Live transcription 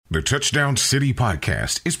The Touchdown City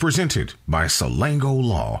podcast is presented by Salango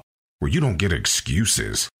Law, where you don't get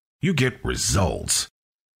excuses, you get results.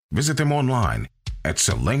 Visit them online at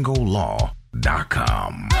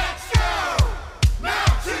salangolaw.com. Let's go,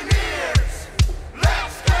 Mountaineers!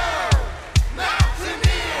 Let's go,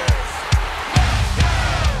 Mountaineers! Let's go,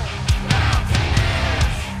 Mountaineers!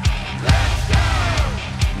 Let's go,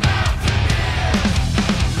 Mountaineers!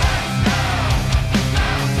 Let's go,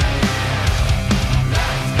 Mountaineers!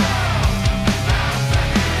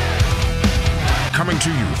 Coming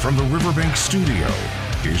to you from the Riverbank Studio,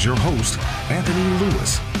 here's your host, Anthony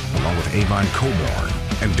Lewis, along with Avon Coburn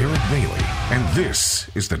and Derek Bailey. And this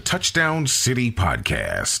is the Touchdown City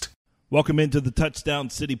Podcast. Welcome into the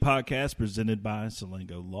Touchdown City Podcast, presented by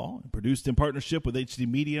Salango Law and produced in partnership with HD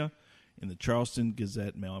Media and the Charleston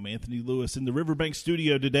Gazette-Mail. I'm Anthony Lewis in the Riverbank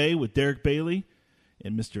Studio today with Derek Bailey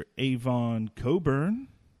and Mr. Avon Coburn.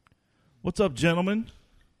 What's up, gentlemen?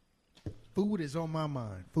 Food is on my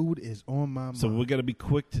mind. Food is on my mind. So we got to be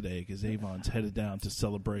quick today because Avon's headed down to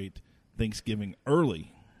celebrate Thanksgiving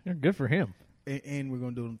early. Yeah, good for him. And we're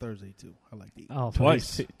gonna do it on Thursday too. I like to eat. Oh,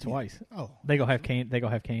 Twice. Twice. Oh, They gonna have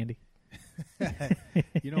candy.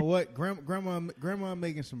 you know what? Grandma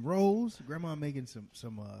making some rolls. Grandma making some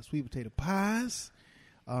sweet potato pies.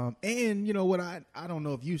 And you know what? I don't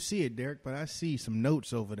know if you see it, Derek, but I see some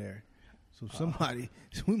notes over there. So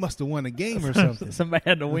we must have won a game or something. Somebody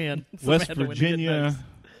had to win. West Virginia,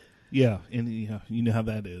 yeah, and you know how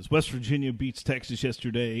that is. West Virginia beats Texas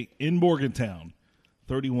yesterday in Morgantown,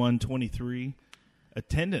 31-23.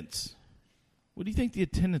 Attendance. What do you think the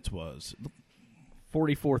attendance was?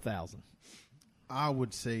 44,000. I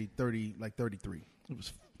would say 33. It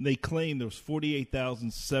was. They claimed there was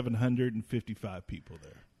 48,755 people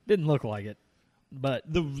there. Didn't look like it,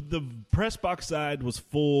 but The press box side was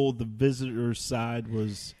full. The visitor side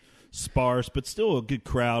was sparse, but still a good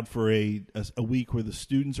crowd for a week where the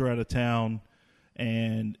students are out of town,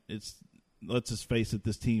 and let's just face it,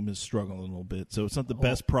 this team is struggling a little bit. So it's not the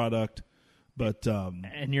best product, but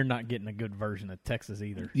and you're not getting a good version of Texas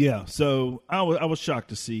either. yeah. So I was shocked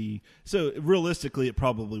to see. So realistically, it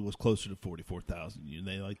probably was closer to 44,000.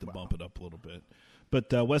 They like to bump it up a little bit,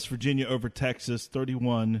 but West Virginia over Texas,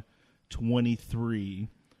 31-23.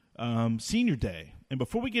 Senior Day, and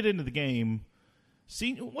before we get into the game,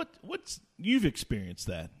 what's you've experienced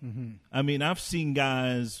that? Mm-hmm. I mean, I've seen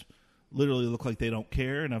guys literally look like they don't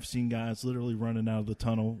care, and I've seen guys literally running out of the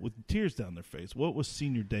tunnel with tears down their face. What was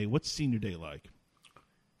Senior Day? What's Senior Day like?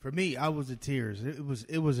 For me, I was in tears.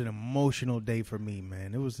 It was an emotional day for me,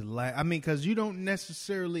 man. It was because you don't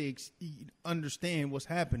necessarily understand what's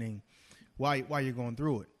happening while you're going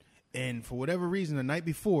through it, and for whatever reason, the night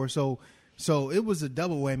before, so it was a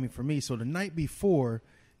double whammy for me. So the night before,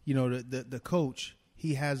 the coach,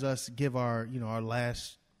 he has us give our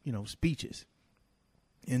last speeches,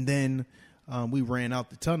 and then we ran out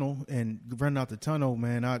the tunnel,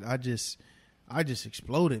 man. I just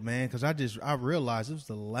exploded, man, because I realized it was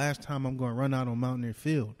the last time I'm going to run out on Mountaineer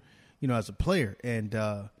Field, as a player, and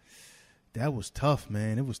that was tough,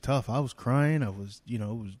 man. It was tough. I was crying. It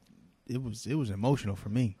was emotional for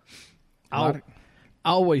me. I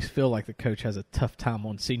always feel like the coach has a tough time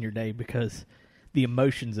on Senior Day because the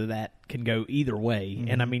emotions of that can go either way. Mm-hmm.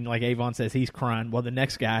 And I mean, like Avon says, he's crying. Well, the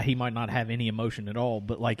next guy, he might not have any emotion at all,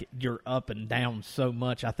 but like you're up and down so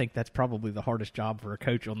much. I think that's probably the hardest job for a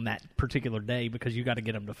coach on that particular day because you got to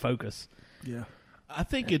get them to focus. Yeah. I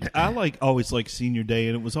think I always like Senior Day,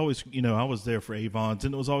 and it was always, I was there for Avon's,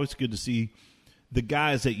 and it was always good to see the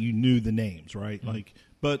guys that you knew the names, right? Mm-hmm.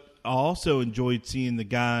 But I also enjoyed seeing the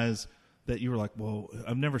guys that you were like, well,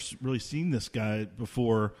 I've never really seen this guy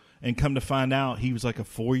before, and come to find out he was like a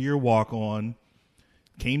 4-year walk-on,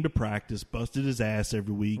 came to practice, busted his ass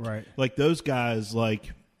every week. Right. Like those guys,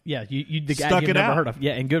 like yeah, you the guy stuck you've it never out. heard of.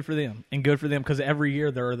 Yeah, and good for them. And good for them because every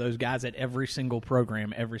year there are those guys at every single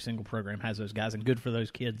program. Every single program has those guys, and good for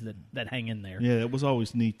those kids that hang in there. Yeah, it was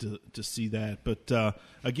always neat to see that. But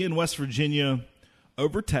again, West Virginia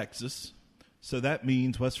over Texas. So that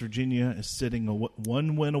means West Virginia is sitting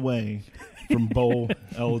one win away from bowl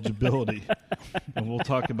eligibility. And we'll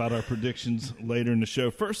talk about our predictions later in the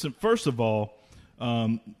show. First of all,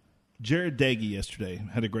 Jared Dagey yesterday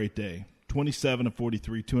had a great day. 27 of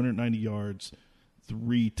 43, 290 yards,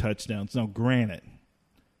 3 touchdowns. Now, granted,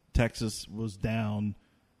 Texas was down,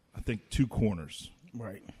 I think, 2 corners.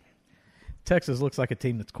 Right. Texas looks like a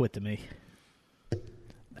team that's quit to me.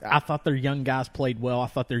 I thought their young guys played well. I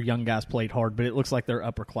thought their young guys played hard, but it looks like their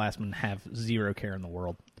upperclassmen have zero care in the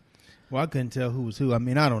world. Well, I couldn't tell who was who. I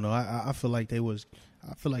mean, I don't know. I feel like they was.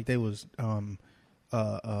 I feel like they was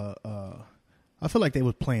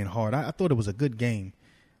playing hard. I thought it was a good game.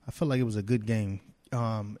 I felt like it was a good game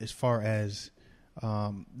as far as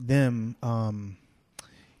them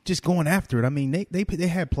just going after it. I mean, they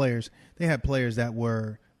had players. They had players that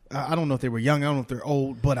were. I don't know if they were young. I don't know if they're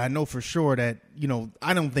old, but I know for sure that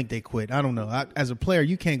I don't think they quit. I don't know. As a player,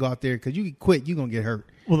 you can't go out there because you quit, you're gonna get hurt.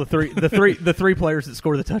 Well, the three players that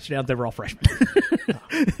scored the touchdowns, they were all freshmen.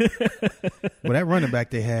 Well, that running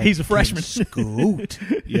back they had, He's a freshman. Scoot.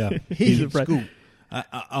 Yeah. He's a freshman. scoot. I,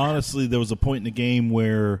 honestly, there was a point in the game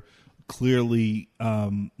where clearly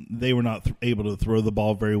they were not able to throw the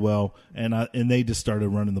ball very well, and they just started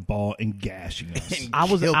running the ball and gashing us.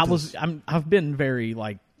 I've been very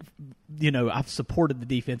I've supported the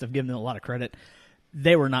defense. I've given them a lot of credit.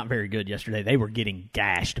 They were not very good yesterday. They were getting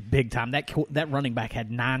gashed big time. That running back had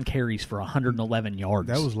 9 carries for 111 yards.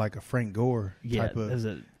 That was like a Frank Gore type of. I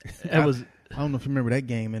don't know if you remember that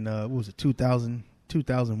game in what was it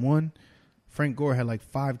 2001. Frank Gore had like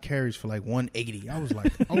 5 carries for like 180. I was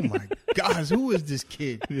like, oh my gosh, who is this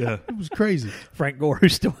kid? Yeah. It was crazy. Frank Gore,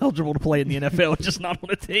 who's still eligible to play in the NFL, just not on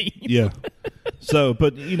a team. Yeah. So,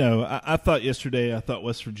 but I thought yesterday,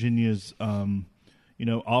 West Virginia's,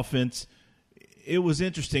 offense. It was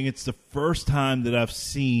interesting. It's the first time that I've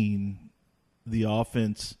seen the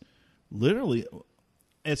offense literally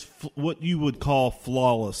as what you would call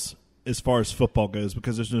flawless as far as football goes,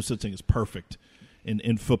 because there's no such thing as perfect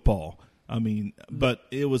in football. I mean, but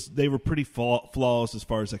they were pretty flawless as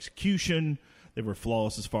far as execution. They were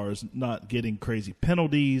flawless as far as not getting crazy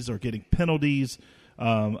penalties or getting penalties.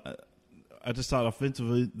 I just thought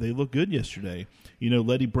offensively they looked good yesterday.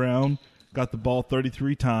 Letty Brown got the ball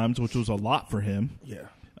 33 times, which was a lot for him. Yeah.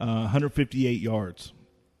 158 yards.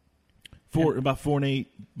 About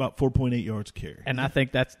 4.8 yards carry. And I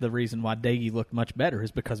think that's the reason why Daggy looked much better,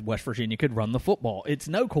 is because West Virginia could run the football. It's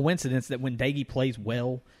no coincidence that when Daggy plays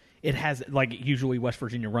well, it has usually West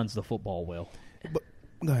Virginia runs the football well. But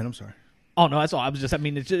go ahead. I'm sorry. Oh no, that's all.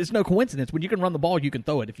 It's no coincidence. When you can run the ball, you can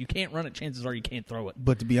throw it. If you can't run it, chances are you can't throw it.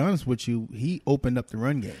 But to be honest with you, he opened up the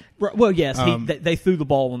run game. Well, yes, they threw the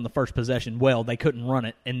ball in the first possession. Well, they couldn't run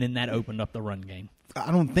it, and then that opened up the run game.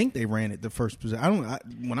 I don't think they ran it the first possession.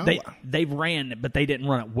 They ran it, but they didn't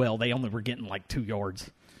run it well. They only were getting like 2 yards.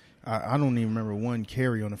 I don't even remember one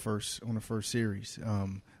carry on the first series.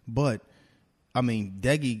 But I mean,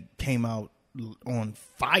 Daggy came out on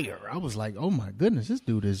fire. I was like, oh my goodness, this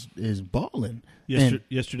dude is balling.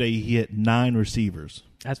 Yesterday he hit 9 receivers.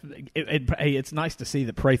 It's nice to see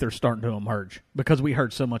that Prather's starting to emerge, because we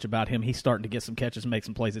heard so much about him. He's starting to get some catches, make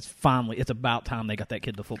some plays. It's about time they got that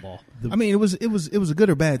kid the football. I mean, it was a good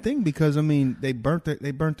or bad thing, because I mean they burnt the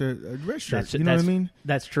red shirt. You know what I mean?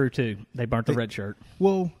 That's true too. They burnt the red shirt.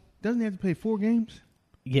 Well, doesn't he have to play 4 games?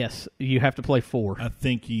 Yes, you have to play 4. I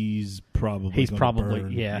think he's probably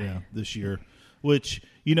burn, this year. Which,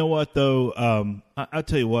 you know what though, I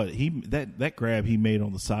tell you what, that grab he made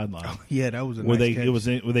on the sideline. Oh, yeah, that was a nice catch.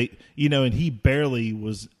 And he barely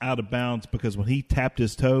was out of bounds, because when he tapped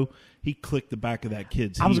his toe, he clicked the back of that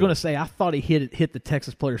kid's heel. I was going to say, I thought he hit the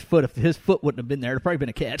Texas player's foot. If his foot wouldn't have been there, it'd probably been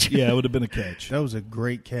a catch. Yeah, it would have been a catch. That was a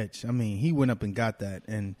great catch. I mean, he went up and got that,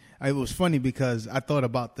 and it was funny because I thought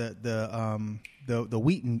about the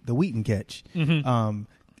Wheaton catch. Mm-hmm.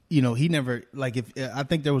 He never, I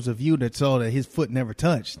think there was a view that saw that his foot never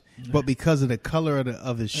touched, but because of the color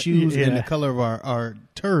of his shoes and the color of our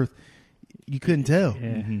turf, you couldn't tell.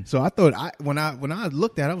 Yeah. Mm-hmm. So I thought when I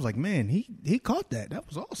looked at it, I was like, man, he caught that. That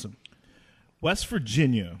was awesome. West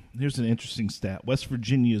Virginia, here's an interesting stat. West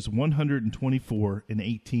Virginia is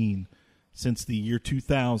 124-18 since the year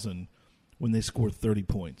 2000, when they scored 30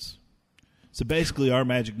 points. So basically our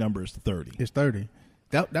magic number is 30. It's 30.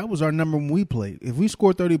 That was our number when we played. If we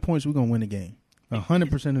score 30 points, we're going to win the game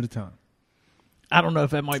 100% of the time. I don't know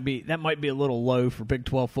if that might be a little low for Big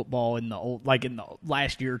 12 football in the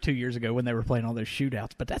last year or 2 years ago when they were playing all those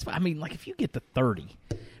shootouts. But that's what I mean. If you get to 30,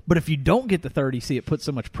 but if you don't get to 30, see, it puts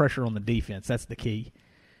so much pressure on the defense. That's the key.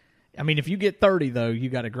 I mean, if you get 30 though, you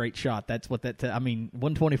got a great shot. That's what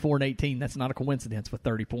 124-18. That's not a coincidence with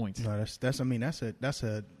 30 points. No, that's a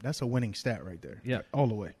winning stat right there. Yeah, all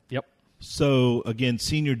the way. Yep. So again,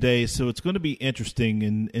 senior day. So it's going to be interesting.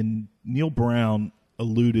 And Neil Brown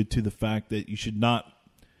alluded to the fact that you should not,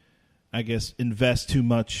 I guess, invest too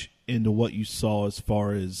much into what you saw as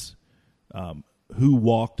far as who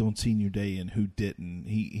walked on senior day and who didn't.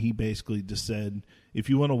 He basically just said, if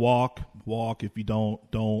you want to walk. If you don't.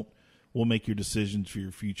 We'll make your decisions for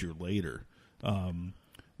your future later.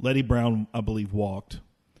 Letty Brown, I believe, walked,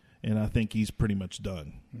 and I think he's pretty much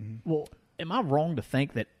done. Well, am I wrong to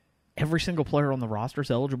think that every single player on the roster is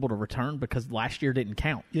eligible to return because last year didn't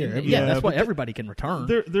count. Yeah, yeah, that's why but everybody can return.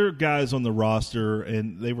 There are guys on the roster,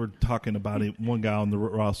 and they were talking about it. One guy on the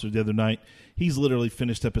roster the other night, he's literally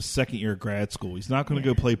finished up his second year of grad school. He's not going to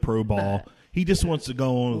go play pro ball. He just wants to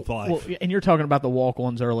go on with life. Well, and you're talking about the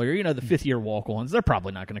walk-ons earlier. You know, the fifth-year walk-ons, they're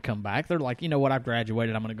probably not going to come back. They're like, you know what, I've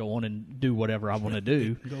graduated. I'm going to go on and do whatever I want to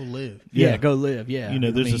do. Go live. Yeah, go live, yeah. You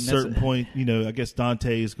know, there's I mean, a certain point, you know, I guess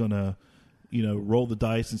Dante is going to, you know, roll the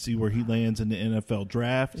dice and see where he lands in the NFL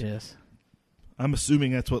draft. Yes. I'm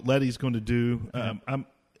assuming that's what Letty's going to do.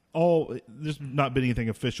 There's not been anything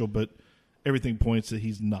official, but everything points that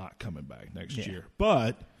he's not coming back next year.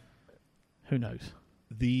 But who knows?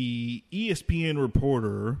 The ESPN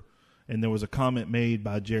reporter, and there was a comment made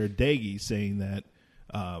by Jared Dagey saying that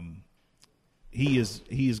he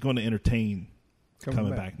is going to entertain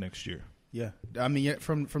coming back next year. Yeah, I mean,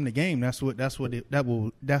 from the game, that's what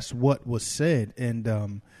was said,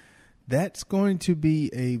 and that's going to be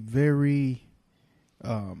a very,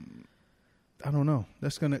 I don't know.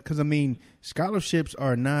 That's gonna because I mean, scholarships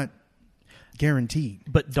are not guaranteed.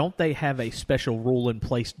 But don't they have a special rule in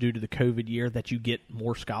place due to the COVID year that you get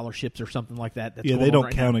more scholarships or something like that? That's They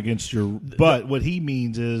don't count against your. But what he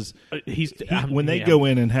means is when they go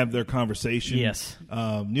in and have their conversation. Yes.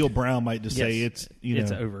 Neil Brown might just say it's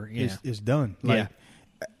it's over. Yeah, It's done. Like,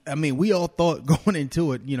 I mean, we all thought going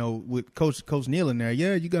into it, you know, with Coach Neal in there.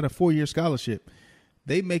 Yeah, you got a 4-year scholarship.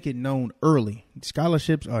 They make it known early.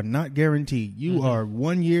 Scholarships are not guaranteed. You are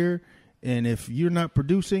 1 year, and if you're not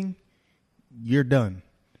producing, you're done.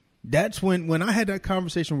 That's when I had that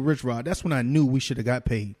conversation with Rich Rod, that's when I knew we should have got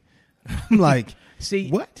paid. I'm like, see,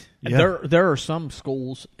 what? Yeah. There are some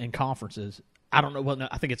schools and conferences. I don't know. Well, no,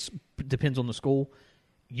 I think it depends on the school.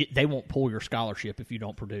 They won't pull your scholarship if you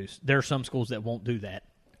don't produce. There are some schools that won't do that.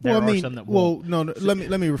 There are some that won't. Well, no, let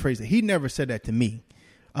me rephrase it. He never said that to me.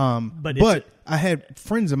 But I had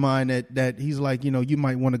friends of mine that he's like, you know, you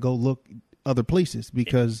might want to go look other places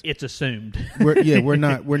because it's assumed. we're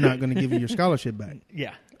not going to give you your scholarship back.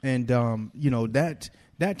 Yeah, and you know that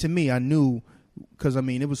to me, I knew because I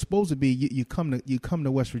mean it was supposed to be you come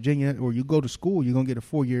to West Virginia or you go to school, you're gonna get a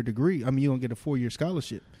 4-year degree. I mean, you're gonna get a 4-year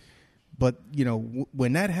scholarship. But you know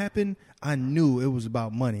when that happened, I knew it was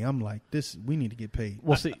about money. I'm like, we need to get paid.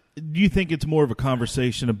 Well, see, do you think it's more of a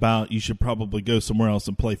conversation about you should probably go somewhere else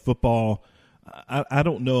and play football? I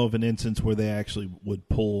don't know of an instance where they actually would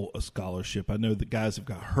pull a scholarship. I know that guys have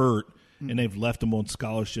got hurt and they've left them on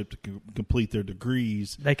scholarship to complete their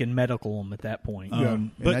degrees. They can medical them at that point.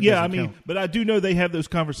 But yeah, I mean, count. But I do know they have those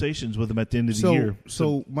conversations with them at the end of the year.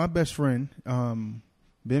 So my best friend,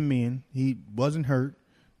 Ben Meehan, he wasn't hurt.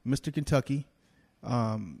 Mr. Kentucky,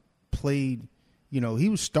 played. You know, he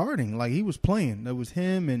was starting, like he was playing. That was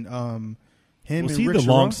him and him. Was and he Rick the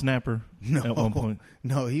long Sherrod. snapper at one point?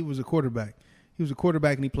 No, he was a quarterback. He was a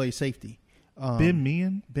quarterback and he played safety. Ben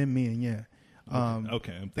Meehan? Ben Meehan, yeah.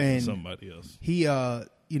 Okay, I'm thinking of somebody else. He,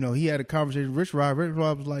 you know, he had a conversation with Rich Rod. Rich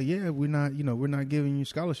Rod was like, "Yeah, we're not giving you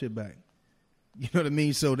scholarship back." You know what I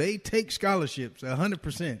mean? So they take scholarships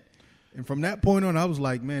 100%. And from that point on, I was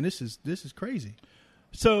like, "Man, this is crazy."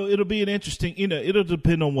 So it'll be an interesting. You know, it'll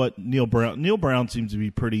depend on what Neil Brown. Neil Brown seems to be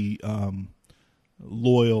pretty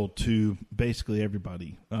loyal to basically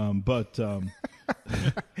everybody, but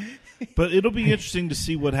it'll be interesting to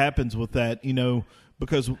see what happens with that. You know.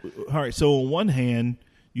 Because, all right, so on one hand,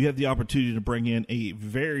 you have the opportunity to bring in a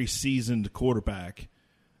very seasoned quarterback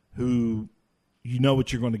who you know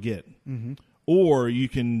what you're going to get. Mm-hmm. Or you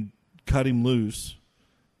can cut him loose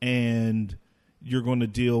and you're going to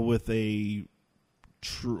deal with a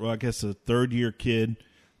third-year kid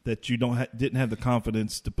that you didn't have the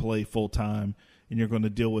confidence to play full-time, and you're going to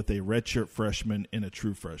deal with a redshirt freshman and a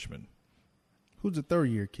true freshman. Who's a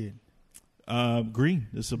third-year kid? Green.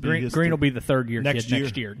 This will be Green will be the third-year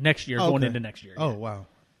kid year. Next year, going into next year. Oh, wow.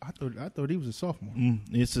 I thought he was a sophomore.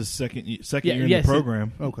 It's his second year in the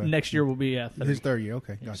program. Okay. Next year will be his third year.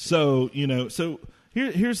 Okay, gotcha. So, you know,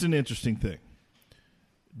 here's an interesting thing.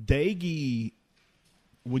 Dagey,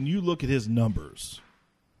 when you look at his numbers,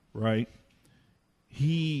 right,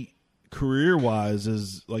 he career-wise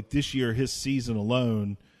is like this year, his season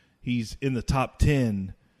alone, he's in the top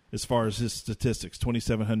 10 as far as his statistics,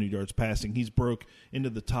 2,700 yards passing. He's broke into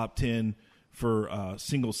the top 10 for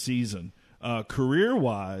single season.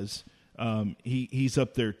 Career-wise, he's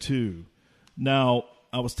up there too. Now,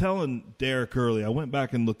 I was telling Derek earlier, I went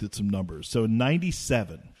back and looked at some numbers. So in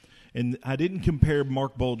 97, and I didn't compare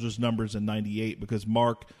Mark Bulger's numbers in 98 because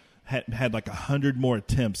Mark had like 100 more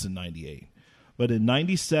attempts in 98. But in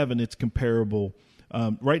 97, it's comparable.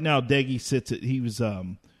 Right now, Dagey sits at, he was,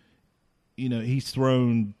 he's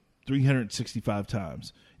thrown 365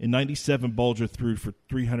 times. In 97, Bulger threw for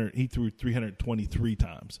 300. He threw 323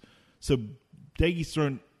 times. So Doege's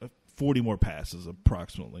thrown 40 more passes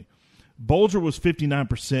approximately. Bulger was 59%,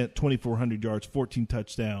 2,400 yards, 14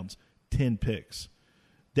 touchdowns, 10 picks.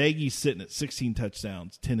 Doege's sitting at 16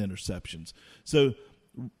 touchdowns, 10 interceptions. So,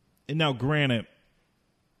 and now granted,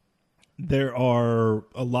 there are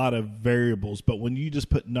a lot of variables, but when you just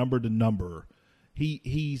put number to number,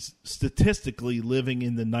 he's statistically living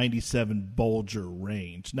in the 97 Bulger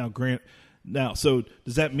range. Now, so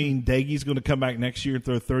does that mean Doege's going to come back next year and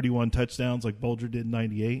throw 31 touchdowns like Bulger did in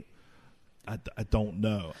 98? I don't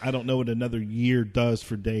know. I don't know what another year does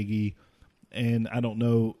for Doege, and I don't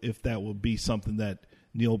know if that will be something that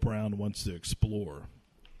Neil Brown wants to explore.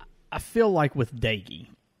 I feel like with Doege,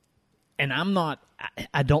 and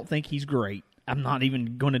I don't think he's great. I'm not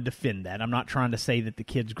even going to defend that. I'm not trying to say that the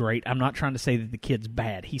kid's great. I'm not trying to say that the kid's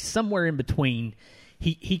bad. He's somewhere in between.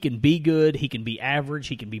 He can be good, he can be average,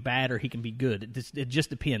 he can be bad, or he can be good. It just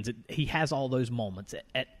depends. He has all those moments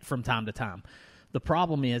from time to time. The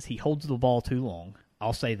problem is he holds the ball too long.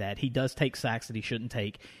 I'll say that. He does take sacks that he shouldn't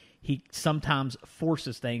take. He sometimes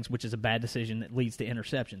forces things, which is a bad decision that leads to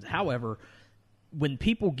interceptions. However, when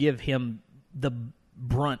people give him the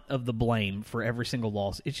brunt of the blame for every single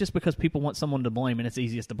loss, it's just because people want someone to blame, and it's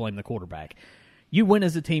easiest to blame the quarterback. You win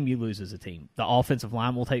as a team, you lose as a team. The offensive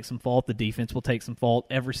line will take some fault. The defense will take some fault.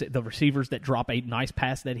 The receivers that drop a nice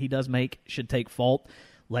pass that he does make should take fault.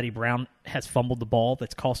 Letty Brown has fumbled the ball.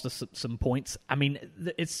 That's cost us some points. I mean,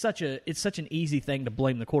 it's such an easy thing to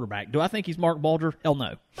blame the quarterback. Do I think he's Mark Bulger? Hell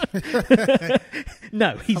no.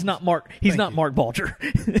 No, he's not Mark. He's not Mark Bulger.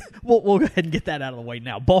 We'll go ahead and get that out of the way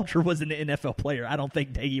now. Bulger was an NFL player. I don't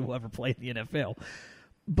think Doege will ever play in the NFL.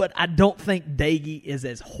 But I don't think Doege is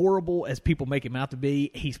as horrible as people make him out to be.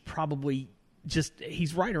 He's probably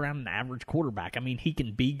he's right around an average quarterback. I mean, he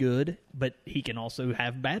can be good, but he can also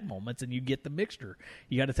have bad moments, and you get the mixture.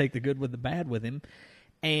 You got to take the good with the bad with him.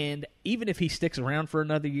 And even if he sticks around for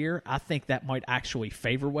another year, I think that might actually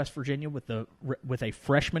favor West Virginia with a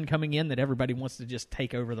freshman coming in that everybody wants to just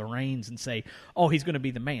take over the reins and say, oh, he's going to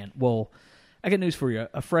be the man. Well, I got news for you.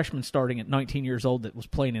 A freshman starting at 19 years old that was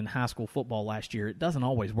playing in high school football last year, it doesn't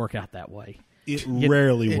always work out that way. It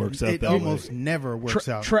rarely works out that way. It almost never works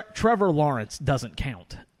out. Trevor Lawrence doesn't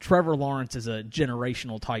count. Trevor Lawrence is a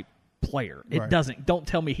generational type player. It doesn't. Don't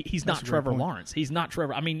tell me he's not Trevor Lawrence. He's not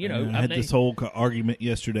Trevor. I mean, I had this whole argument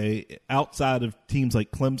yesterday. Outside of teams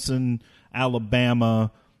like Clemson,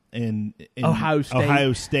 Alabama, and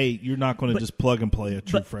Ohio State, you're not going to just plug and play a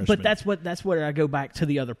true freshman. But that's where I go back to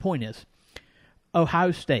the other point is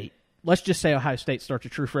Ohio State. Let's just say Ohio State starts a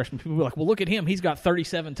true freshman. People will be like, well, look at him. He's got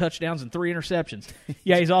 37 touchdowns and 3 interceptions.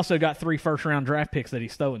 Yeah, he's also got 3 first-round draft picks that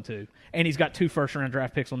he's throwing to. And he's got 2 first-round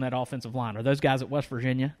draft picks on that offensive line. Are those guys at West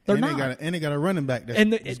Virginia? They're not. They got a running back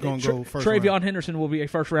that's going to go first Travion round. Henderson will be a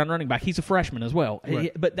first-round running back. He's a freshman as well.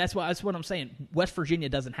 Right. But that's what I'm saying. West Virginia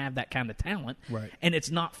doesn't have that kind of talent. Right. And it's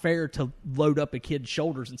not fair to load up a kid's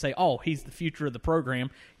shoulders and say, oh, he's the future of the program.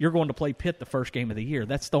 You're going to play Pitt the first game of the year.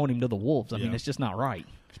 That's throwing him to the wolves. I mean, it's just not right.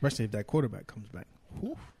 Especially if that quarterback comes back.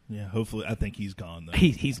 Whew. Yeah, hopefully. I think he's gone, though.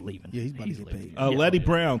 He's leaving. Yeah, he's about to get paid. Letty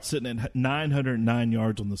Brown sitting at 909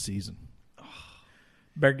 yards on the season.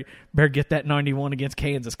 Better get that 91 against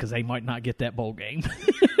Kansas because they might not get that bowl game.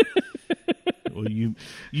 Well, you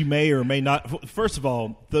may or may not. First of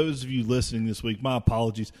all, those of you listening this week, my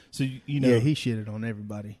apologies. So yeah, he shitted on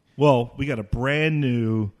everybody. Well, we got a brand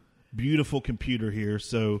new, beautiful computer here,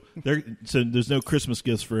 so there's no Christmas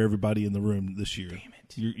gifts for everybody in the room this year. Damn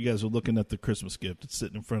it! You guys are looking at the Christmas gift. It's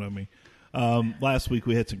sitting in front of me. Last week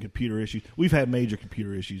we had some computer issues. We've had major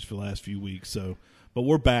computer issues for the last few weeks, but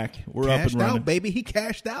we're back. We're up and running. Cashed out, baby. He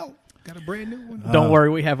cashed out. Got a brand new one. Don't worry,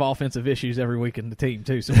 we have offensive issues every week in the team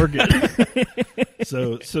too, so we're good.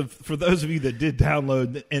 So for those of you that did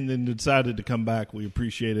download and then decided to come back, we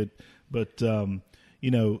appreciate it. But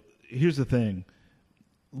here's the thing: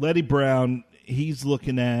 Letty Brown, he's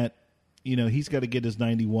looking at, he's got to get his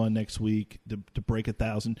 91 next week to break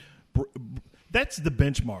 1,000. That's the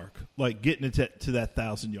benchmark, like getting it to that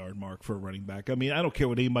 1,000-yard mark for a running back. I mean, I don't care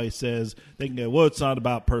what anybody says. They can go, well, it's not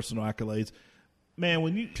about personal accolades. Man,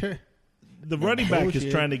 when the running back is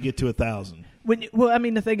trying to get to 1,000.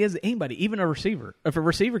 The thing is, anybody, even a receiver, if a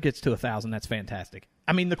receiver gets to 1,000, that's fantastic.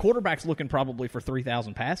 I mean, the quarterback's looking probably for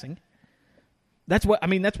 3,000 passing. That's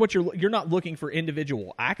what you're not looking for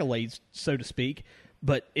individual accolades, so to speak,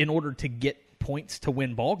 but in order to get points to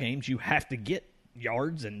win ball games, you have to get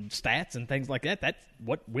yards and stats and things like that. That's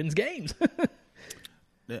what wins games.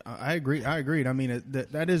 I agree. I mean,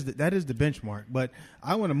 that is the benchmark, but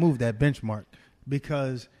I want to move that benchmark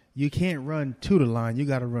because you can't run to the line. You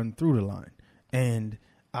got to run through the line. And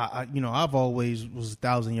I've always was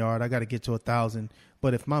 1,000-yard. I got to get to 1,000.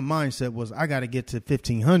 But if my mindset was I got to get to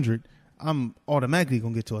 1,500, I'm automatically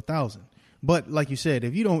gonna get to 1,000. But like you said,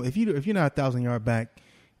 if you're not 1,000-yard back,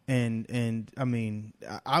 and I mean,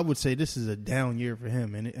 I would say this is a down year for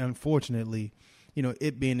him. And unfortunately,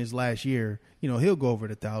 it being his last year, he'll go over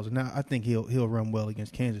the 1,000. Now I think he'll run well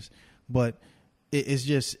against Kansas, but it's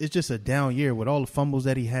just a down year with all the fumbles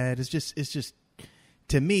that he had. It's just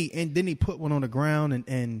to me. And then he put one on the ground,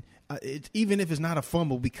 and even if it's not a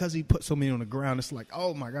fumble, because he put so many on the ground, it's like,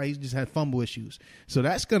 oh my God, he's just had fumble issues. So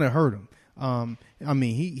that's gonna hurt him. I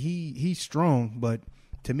mean, he's strong, but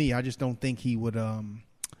to me, I just don't think he would. 1,000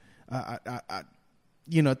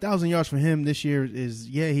 yards for him this year is,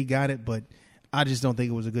 he got it, but I just don't think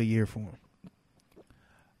it was a good year for him.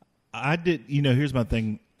 Here's my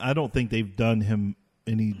thing. I don't think they've done him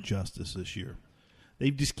any justice this year.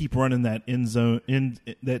 They just keep running that end zone,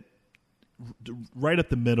 that right up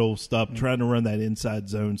the middle stuff, trying to run that inside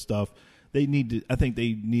zone stuff. They needed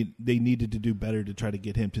to do better to try to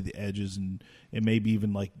get him to the edges and maybe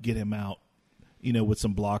even like get him out, with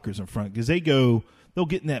some blockers in front, because they'll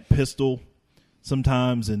get in that pistol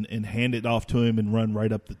sometimes and hand it off to him and run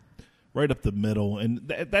right up the middle,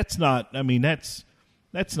 and that's not. I mean, that's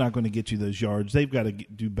not going to get you those yards. They've got to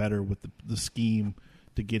do better with the scheme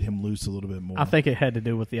to get him loose a little bit more. I think it had to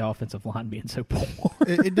do with the offensive line being so poor.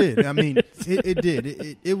 It did. I mean, it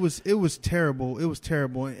did. It was terrible. It was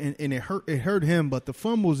terrible, and it hurt him. But the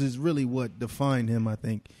fumbles is really what defined him, I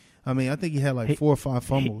think. I mean, I think he had like 4 or 5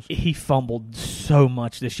 fumbles. He fumbled so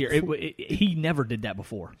much this year. He never did that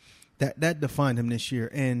before. That defined him this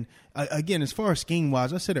year. And again, as far as scheme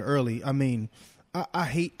wise, I said it early. I mean, I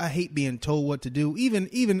hate being told what to do. Even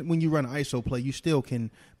when you run an ISO play, you still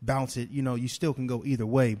can bounce it. You still can go either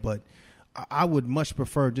way. But I would much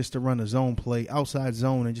prefer just to run a zone play, outside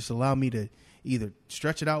zone, and just allow me to either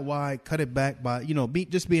stretch it out wide, cut it back by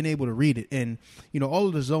just being able to read it. And all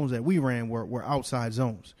of the zones that we ran were outside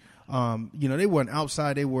zones. They weren't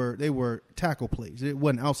outside. They were tackle plays. It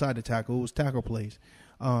wasn't outside the tackle. It was tackle plays.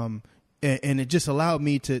 And it just allowed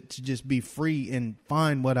me to just be free and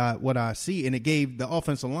find what I see. And it gave the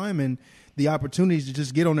offensive linemen the opportunities to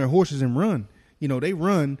just get on their horses and run. They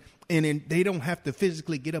run, and then they don't have to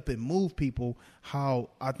physically get up and move people. How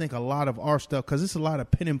I think a lot of our stuff, because it's a lot of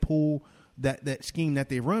pin and pull, that scheme that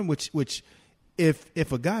they run, which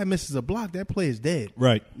if a guy misses a block, that play is dead.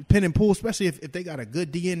 Right. Pin and pull, especially if they got a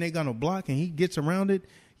good DN, they got no block, and he gets around it.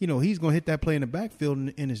 He's going to hit that play in the backfield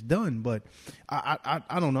and it's done. But I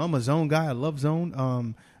don't know. I'm a zone guy. I love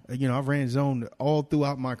zone. I've ran zone all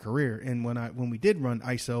throughout my career. And when we did run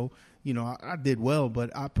ISO, I did well, but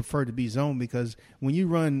I prefer to be zone, because when you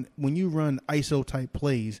run ISO type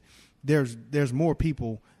plays, there's more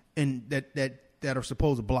people that are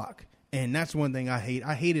supposed to block. And that's one thing I hate.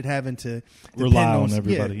 I hated having to rely on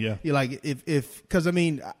everybody. Yeah. Like because I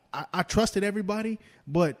mean, I trusted everybody,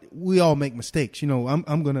 but we all make mistakes.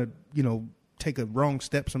 I'm gonna take a wrong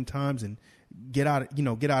step sometimes and get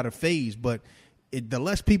out of phase. But the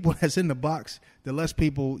less people that's in the box, the less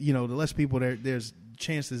people there's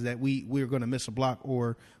chances that we're going to miss a block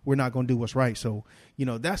or we're not going to do what's right. So,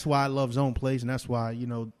 that's why I love zone plays, and that's why,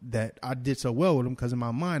 that I did so well with them, because in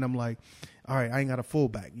my mind, I'm like, all right, I ain't got a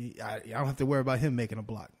fullback. I don't have to worry about him making a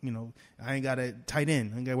block. I ain't got a tight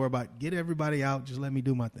end. I ain't got to worry about get everybody out. Just let me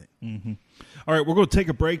do my thing. Mm-hmm. All right, we're going to take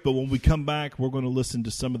a break, but when we come back, we're going to listen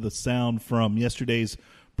to some of the sound from yesterday's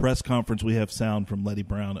press conference. We have sound from Letty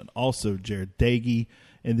Brown and also Jared Dagey.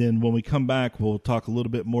 And then when we come back, we'll talk a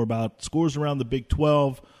little bit more about scores around the Big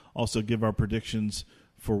 12, also give our predictions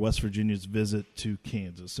for West Virginia's visit to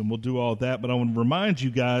Kansas. And we'll do all that. But I want to remind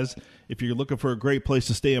you guys, if you're looking for a great place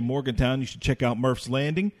to stay in Morgantown, you should check out Murph's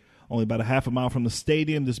Landing. Only about a half a mile from the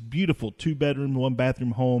stadium, this beautiful 2-bedroom,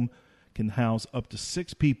 1-bathroom home can house up to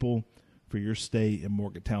 6 people for your stay in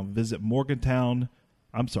Morgantown. Visit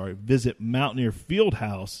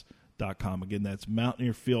MountaineerFieldhouse.com. Again, that's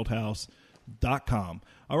MountaineerFieldhouse.com.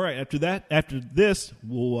 All right, after this,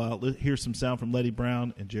 we'll hear some sound from Letty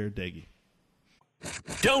Brown and Jared Dagey.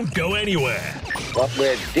 Don't go anywhere. What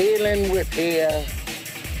we're dealing with here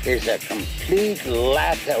is a complete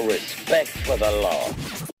lack of respect for the law.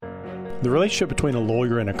 The relationship between a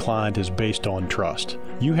lawyer and a client is based on trust.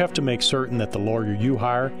 You have to make certain that the lawyer you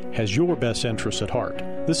hire has your best interests at heart.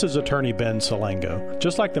 This is attorney Ben Salango.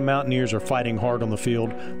 Just like the Mountaineers are fighting hard on the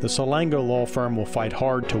field, the Salango Law Firm will fight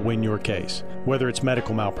hard to win your case. Whether it's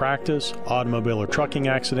medical malpractice, automobile or trucking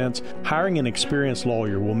accidents, hiring an experienced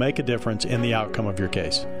lawyer will make a difference in the outcome of your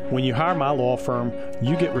case. When you hire my law firm,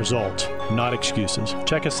 you get results, not excuses.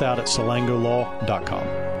 Check us out at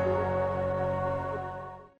salangolaw.com.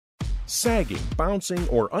 sagging, bouncing,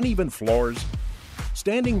 or uneven floors?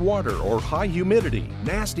 Standing water or high humidity,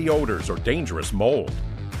 nasty odors, or dangerous mold?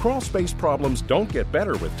 Crawl space problems don't get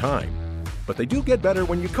better with time, but they do get better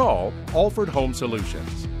when you call Alford Home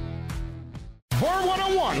Solutions. Bar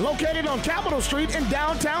 101, located on Capitol Street in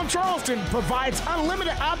downtown Charleston, provides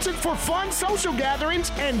unlimited options for fun social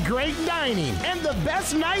gatherings and great dining, and the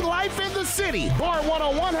best nightlife in the city. Bar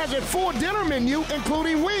 101 has a full dinner menu,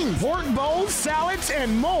 including wings, pork bowls, salads,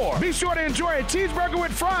 and more. Be sure to enjoy a cheeseburger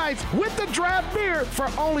with fries with the draft beer for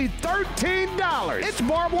only $13. It's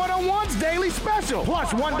Bar 101's daily special,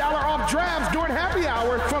 plus $1 off drafts during happy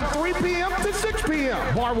hour from 3 p.m. to 6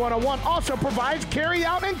 p.m. Bar 101 also provides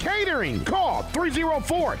carry-out and catering. Call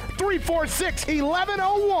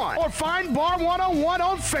 304-346-1101 or find Bar 101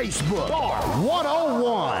 on Facebook. Bar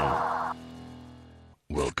 101.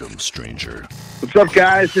 Welcome, stranger. What's up,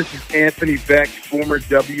 guys? This is Anthony Beck, former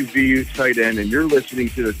WVU tight end, and you're listening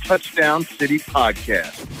to the Touchdown City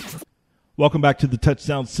Podcast. Welcome back to the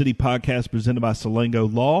Touchdown City Podcast presented by Salango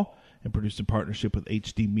Law and produced in partnership with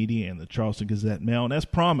HD Media and the Charleston Gazette-Mail. And as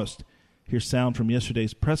promised, here's sound from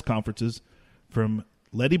yesterday's press conferences from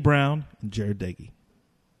Letty Brown and Jared Dagey.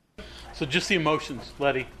 So just the emotions,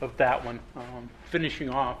 Letty, of that one. Finishing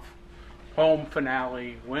off, home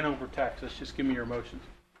finale, win over Texas. Just give me your emotions.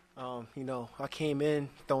 I came in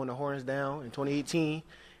throwing the horns down in 2018,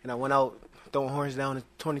 and I went out throwing horns down in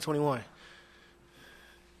 2021.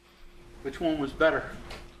 Which one was better?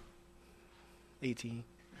 18.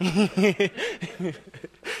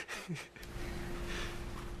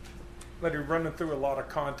 Letty, running through a lot of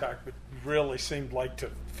contact, but really seemed like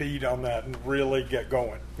to feed on that and really get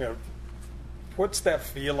going. What's that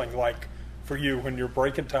feeling like for you when you're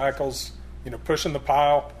breaking tackles, pushing the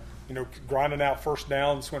pile, grinding out first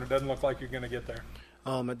downs when it doesn't look like you're going to get there?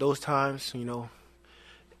 At those times, in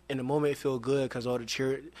the moment it feels good because all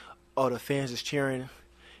the fans is cheering,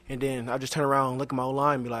 and then I just turn around and look at my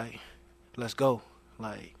O-line and be like, let's go.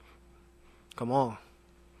 Like, come on.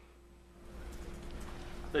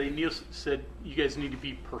 Neil said you guys need to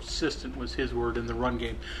be persistent was his word in the run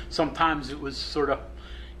game. Sometimes it was sort of,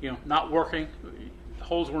 not working.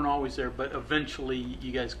 Holes weren't always there, but eventually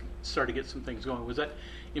you guys started to get some things going. Was that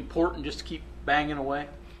important just to keep banging away?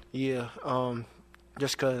 Yeah,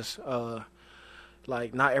 just because,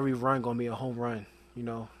 not every run going to be a home run.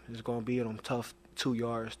 It's going to be them tough 2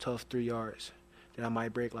 yards, tough 3 yards. Then I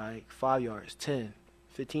might break 5 yards, 10,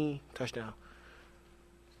 15, touchdown.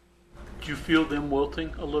 Did you feel them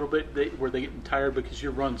wilting a little bit? Were they getting tired because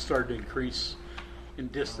your run started to increase in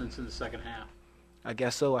distance in the second half? I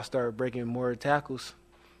guess so. I started breaking more tackles.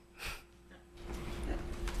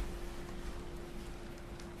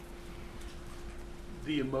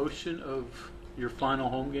 The emotion of your final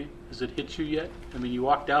home game, has it hit you yet? I mean, you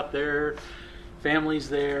walked out there, family's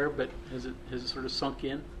there, but has it sort of sunk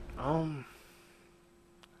in?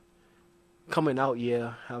 Coming out,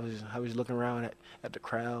 yeah. I was looking around at the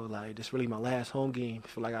crowd, this really my last home game. I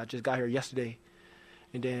feel like I just got here yesterday.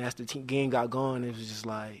 And then as the game got going, it was just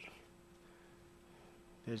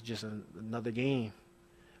it's just another game.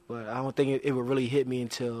 But I don't think it would really hit me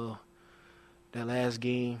until that last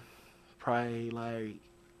game, probably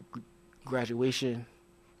graduation,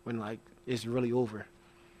 when it's really over.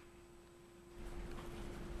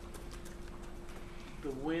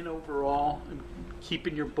 The win overall, and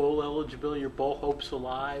keeping your bowl eligibility, your bowl hopes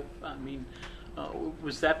alive. I mean,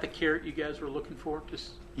 was that the carrot you guys were looking for?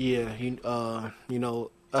 Yeah,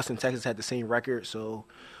 us in Texas had the same record, so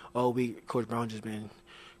all week Coach Brown just been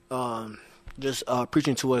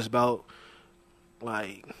preaching to us about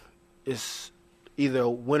it's either a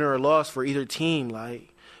win or a loss for either team.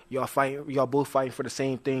 Y'all both fighting for the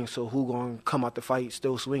same thing, so who gonna come out the fight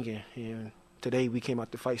still swinging? And today we came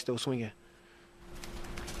out the fight still swinging.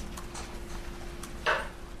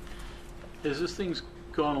 As this thing's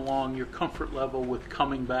gone along, your comfort level with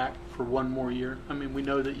coming back for one more year? I mean, we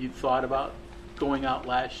know that you thought about going out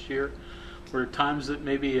last year. Were there times that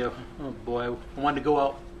maybe, I wanted to go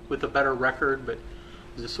out with a better record, but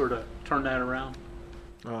just sort of turn that around?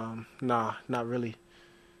 Nah, not really.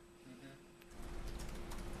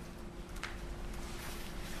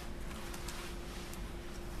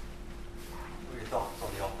 What are your thoughts on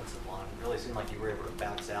the offensive line? It really seemed like you were able to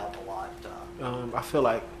bounce out a lot. I feel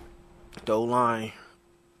like the O-line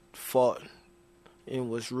fought and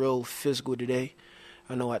was real physical today.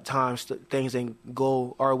 I know at times things didn't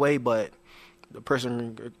go our way, but the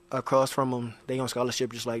person across from them, they on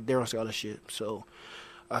scholarship just like they're on scholarship. So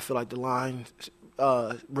I feel like the line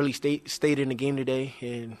really stayed in the game today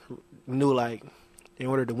and knew in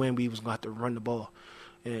order to win, we was going to have to run the ball.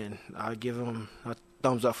 And I give them a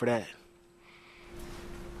thumbs up for that.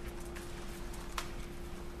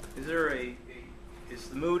 Is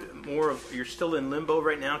the mood more of you're still in limbo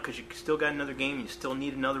right now because you still got another game, you still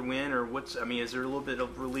need another win, or is there a little bit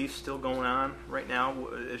of relief still going on right now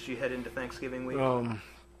as you head into Thanksgiving week?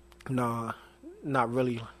 Nah, not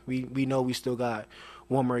really. We know we still got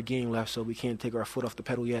one more game left, so we can't take our foot off the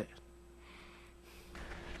pedal yet.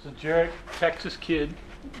 So Jarrett, Texas kid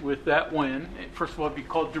with that win. First of all, you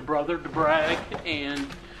called your brother to brag, and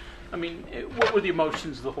what were the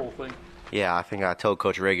emotions of the whole thing? Yeah, I think I told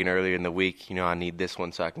Coach Reagan earlier in the week, I need this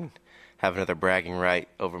one so I can have another bragging right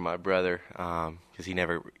over my brother because he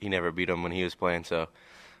never beat him when he was playing. So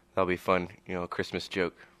that'll be fun, a Christmas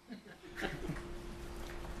joke.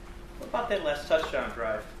 What about that last touchdown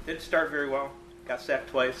drive? Didn't start very well. Got sacked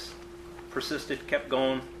twice, persisted, kept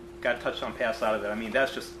going, got a touchdown pass out of it.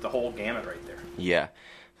 That's just the whole gamut right there. Yeah,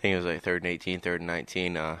 I think it was like 3rd and 18, 3rd and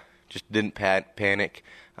 19. Just didn't panic.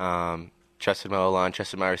 Trusted my O-line,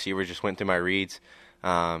 trusted my receivers, just went through my reads. We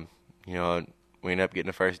ended up getting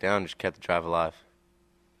a first down, just kept the drive alive.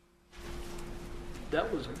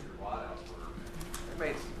 That was... They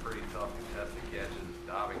made some pretty tough contested catches,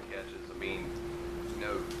 diving catches.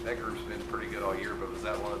 That group's been pretty good all year, but was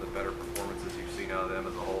that one of the better performances you've seen out of them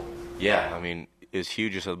as a whole? Yeah, it was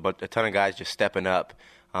huge. Just a ton of guys just stepping up.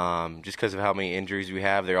 Just because of how many injuries we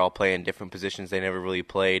have, they're all playing different positions they never really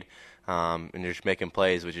played. And they're just making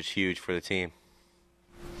plays, which is huge for the team.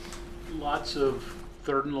 Lots of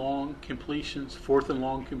 3rd and long completions, 4th and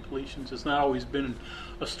long completions. It's not always been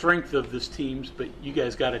a strength of this team's, but you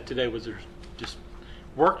guys got it today. Was there just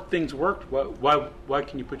things worked? Why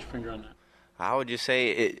can you put your finger on that? I would just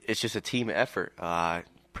say it's just a team effort.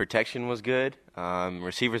 Protection was good.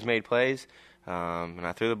 Receivers made plays, and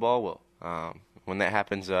I threw the ball well. When that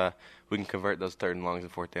happens, we can convert those 3rd and longs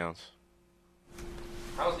and 4th downs.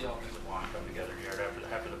 How's the offensive line come together here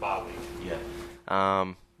after the bye week?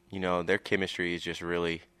 Yeah. Their chemistry is just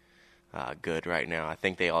really good right now. I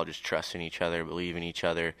think they all just trust in each other, believe in each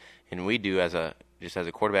other, and we do as a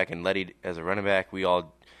quarterback and Letty as a running back. We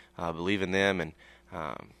all believe in them, and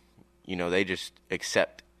they just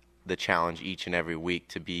accept the challenge each and every week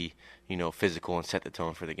to be physical and set the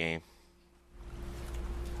tone for the game.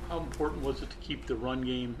 How important was it to keep the run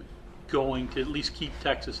game going, to at least keep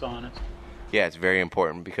Texas honest? Yeah, it's very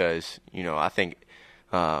important because, I think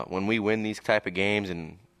when we win these type of games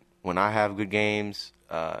and when I have good games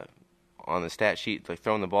on the stat sheet, like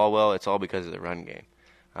throwing the ball well, it's all because of the run game.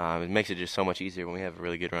 It makes it just so much easier when we have a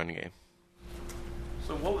really good run game.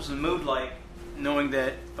 So what was the mood like knowing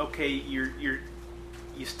that, okay,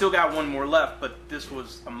 you still got one more left, but this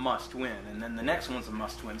was a must win, and then the next one's a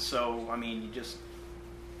must win. So, you just...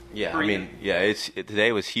 Yeah,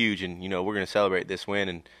 today was huge, and, we're going to celebrate this win,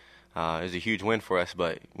 and it was a huge win for us,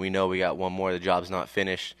 but we know we got one more. The job's not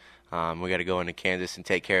finished. We got to go into Kansas and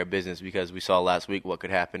take care of business because we saw last week what could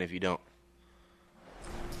happen if you don't.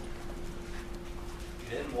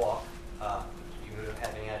 You didn't walk. You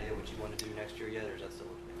have any idea what you want to do next year yet, or is that still?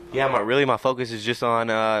 Yeah, my focus is just on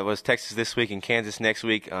was Texas this week and Kansas next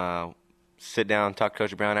week. Sit down, talk to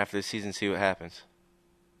Coach Brown after the season, see what happens.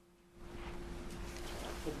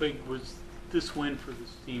 How big was this win for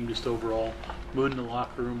this team, just overall, mood in the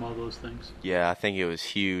locker room, all those things? Yeah, I think it was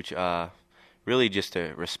huge. Really just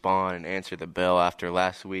to respond and answer the bell after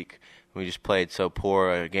last week. We just played so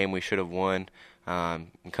poor, a game we should have won,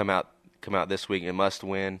 and come out this week and must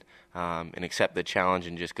win, and accept the challenge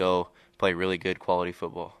and just go play really good quality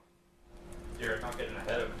football. Derek, not getting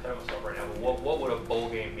ahead of myself right now, but what would a bowl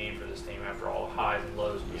game mean for this team after all the highs and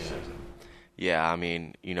lows of the season? Yeah,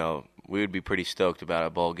 we would be pretty stoked about a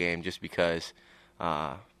bowl game just because,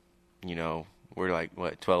 we're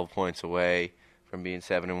like, 12 points away from being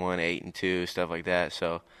 7-1, 8-2, stuff like that.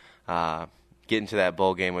 So getting to that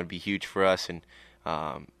bowl game would be huge for us and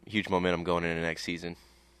huge momentum going into next season.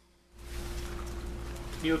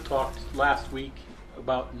 Neil talked last week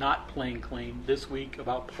about not playing clean, this week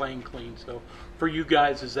about playing clean. So for you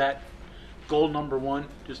guys, is that goal number one,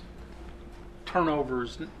 just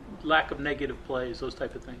turnovers, lack of negative plays, those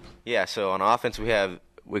type of things? Yeah, so on offense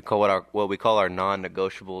we call what we call our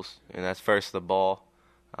non-negotiables, and that's first the ball.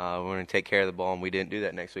 We're going to take care of the ball, and we didn't do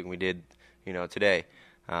that next week, and we did, today.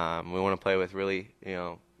 We want to play with really,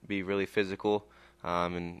 be really physical,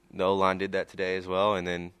 and the O-line did that today as well, and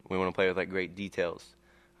then we want to play with great details.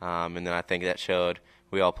 And then I think that showed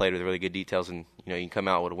we all played with really good details, and you can come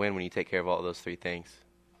out with a win when you take care of all those three things.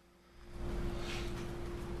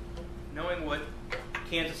 Knowing what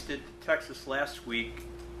Kansas did to Texas last week,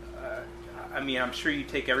 I'm sure you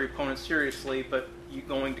take every opponent seriously, but you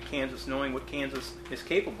going to Kansas knowing what Kansas is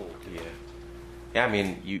capable of. Yeah,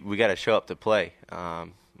 we got to show up to play.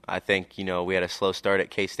 I think we had a slow start at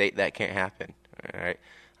K-State. That can't happen. All right,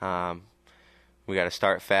 We got to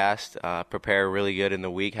start fast, prepare really good in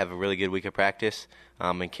the week, have a really good week of practice,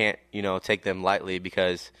 and can't take them lightly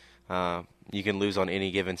because you can lose on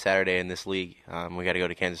any given Saturday in this league. We got to go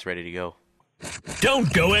to Kansas ready to go.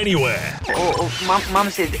 Don't go anywhere.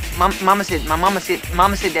 Mama said that. My mama said that. Mama said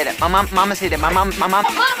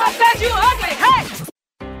you ugly. Hey.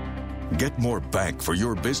 Get more bank for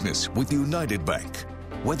your business with United Bank.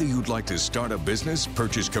 Whether you'd like to start a business,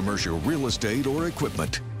 purchase commercial real estate, or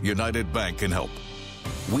equipment, United Bank can help.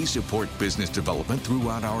 We support business development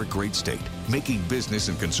throughout our great state, making business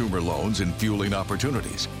and consumer loans and fueling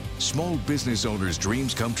opportunities. Small business owners'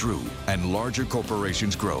 dreams come true and larger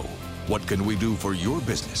corporations grow. What can we do for your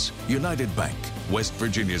business? United Bank, West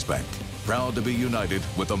Virginia's bank. Proud to be united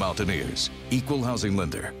with the Mountaineers. Equal housing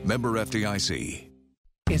lender. Member FDIC.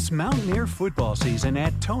 It's Mountaineer football season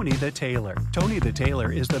at Tony the Tailor. Tony the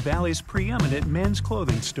Tailor is the Valley's preeminent men's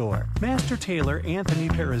clothing store. Master tailor Anthony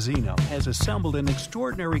Perazino has assembled an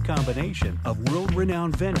extraordinary combination of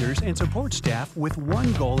world-renowned vendors and support staff with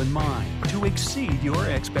one goal in mind: to exceed your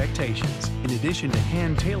expectations. In addition to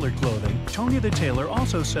hand-tailored clothing, Tony the Tailor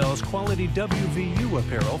also sells quality WVU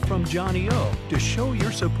apparel from Johnny O to show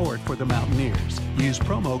your support for the Mountaineers. Use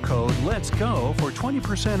promo code Let's Go for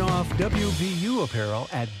 20% off WVU apparel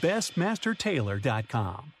at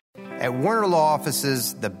bestmastertailor.com. At Warner Law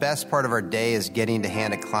Offices, the best part of our day is getting to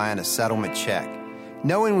hand a client a settlement check,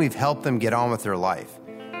 knowing we've helped them get on with their life.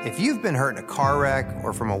 If you've been hurt in a car wreck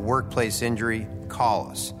or from a workplace injury,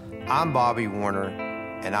 call us. I'm Bobby Warner,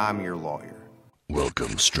 and I'm your lawyer.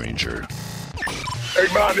 Welcome, stranger. Hey,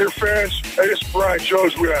 Mountaineer fans. Hey, this is Brian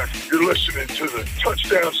Joswiak. You're listening to the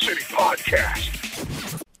Touchdown City Podcast.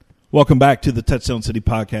 Welcome back to the Touchdown City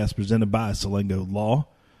Podcast presented by Salengo Law.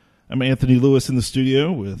 I'm Anthony Lewis in the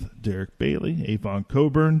studio with Derek Bailey, Avon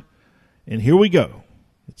Coburn, and here we go.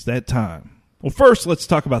 It's that time. Well, first, let's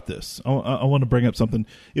talk about this. I want to bring up something.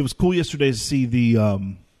 It was cool yesterday to see the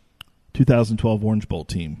 2012 Orange Bowl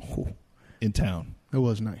team in town. It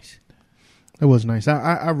was nice. It was nice.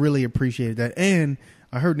 I really appreciated that. And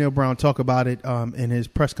I heard Neil Brown talk about it in his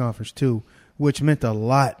press conference, too, which meant a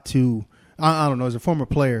lot to, I don't know, as a former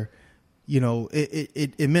player,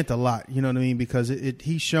 it meant a lot, you know what I mean? Because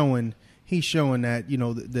he's showing that,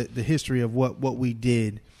 the history of what we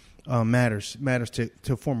did matters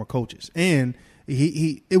to former coaches. And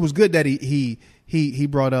it was good that he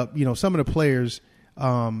brought up, some of the players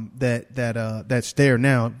that's there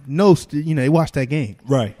now they watched that game.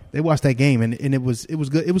 Right. They watched that game and it was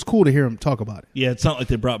good. It was cool to hear him talk about it. Yeah, it's not like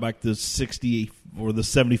they brought back the 60 or the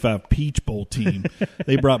 75 Peach Bowl team.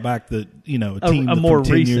 They brought back the a team a more from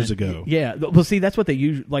 10 recent, years ago. Yeah. Well, see, that's what they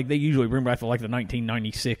usually bring back for like the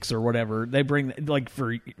 1996 or whatever. They bring like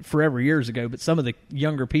for forever years ago, but some of the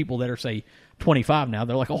younger people that are say 25 now,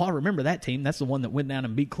 they're like, oh, I remember that team. That's the one that went down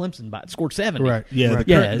and beat Clemson scored 70. Right. Yeah.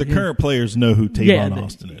 The current players know who Tavon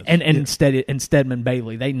Austin is. And Stedman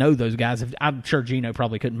Bailey, they know those guys. I'm sure Gino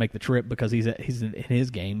probably couldn't make the trip because he's in his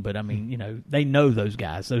game, but I mean, they know those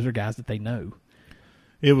guys. Those are guys that they know.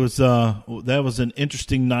 It was that was an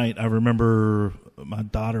interesting night. I remember my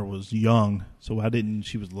daughter was young, so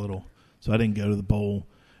she was little, so I didn't go to the bowl.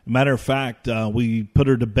 Matter of fact, we put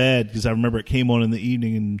her to bed because I remember it came on in the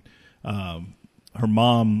evening, and her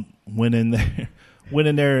mom went in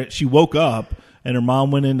there. She woke up, and her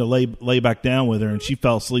mom went in to lay back down with her, and she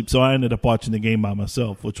fell asleep. So I ended up watching the game by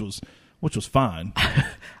myself, which was fine.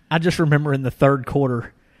 I just remember in the third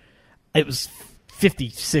quarter, it was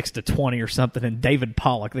 56-20 or something, and David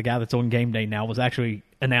Pollock, the guy that's on game day now, was actually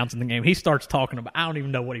announcing the game. He starts talking about, I don't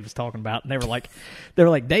even know what he was talking about, and they were like,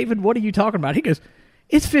 David, what are you talking about? He goes,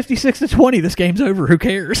 it's 56-20. This game's over. Who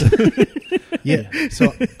cares? Yeah.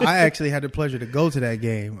 So I actually had the pleasure to go to that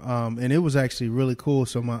game, and it was actually really cool.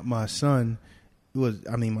 So my son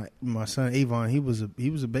my son Avon, he was a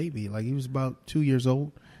baby, like he was about 2 years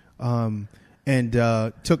old, and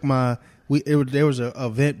took my. There was an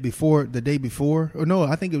event the day before, or no,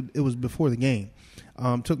 I think it was before the game.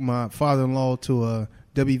 Took my father-in-law to a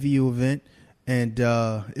WVU event, and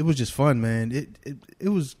it was just fun, man.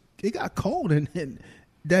 It got cold and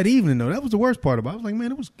that evening though. That was the worst part about it. I was like,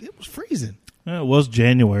 man, it was freezing. It was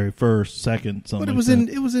January 1st, 2nd, something. But it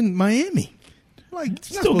was in Miami. Like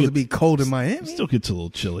it's not supposed to be cold in Miami. Still gets a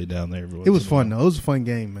little chilly down there. It was fun though. It was a fun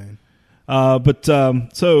game, man.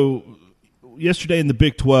 So yesterday in the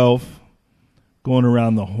Big 12. Going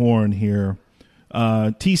around the horn here,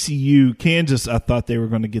 TCU, Kansas, I thought they were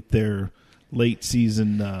going to get their late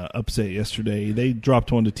season upset yesterday. They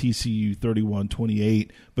dropped one to TCU 31-28,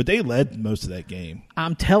 but they led most of that game.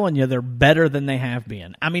 I'm telling you, they're better than they have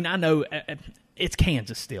been. I mean, I know it's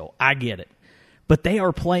Kansas still. I get it. but they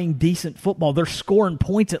are playing decent football. They're scoring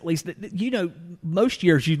points at least. Most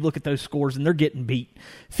years you look at those scores and they're getting beat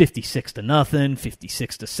 56-0,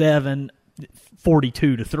 56-7,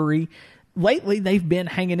 42-3. Lately, they've been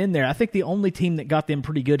hanging in there. I think the only team that got them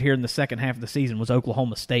pretty good here in the second half of the season was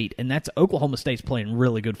Oklahoma State, and that's Oklahoma State's playing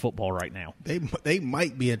really good football right now. They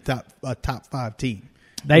might be a top 5 team.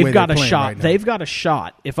 They've got a shot. Right, they've got a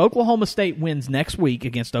shot. If Oklahoma State wins next week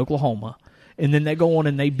against Oklahoma, and then they go on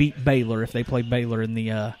and they beat Baylor, if they play Baylor in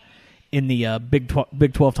the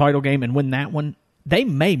Big 12 title game and win that one, they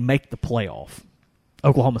may make the playoff.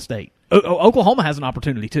 Oklahoma State. Oklahoma has an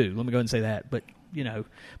opportunity too. Let me go ahead and say that, but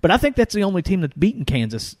I think that's the only team that's beaten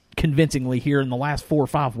Kansas convincingly here in the last 4 or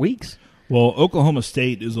 5 weeks. Well, Oklahoma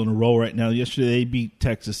State is on a roll right now. Yesterday they beat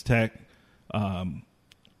Texas Tech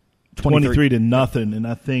 23-0, and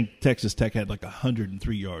I think Texas Tech had like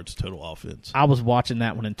 103 yards total offense. I was watching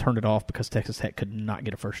that one and turned it off because Texas Tech could not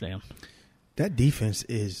get a first down. That defense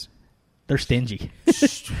is they're stingy.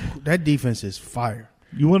 That defense is fire.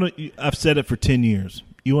 I've said it for 10 years.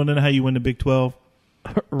 You want to know how you win the Big 12?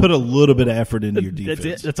 Put a little bit of effort into your defense.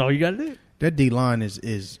 That's it. That's all you got to do. That D line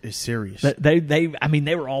is serious.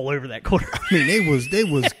 They were all over that quarter. I mean, they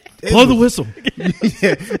was blow the whistle.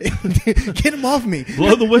 Get him off me.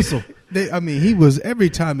 Blow the whistle. He was every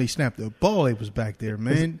time they snapped the ball, they was back there,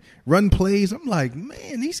 man. Run plays. I'm like,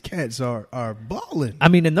 man, these cats are balling. I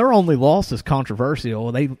mean, and their only loss is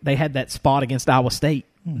controversial. They had that spot against Iowa State.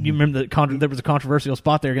 Mm-hmm. You remember there was a controversial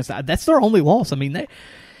spot there against that's their only loss. I mean,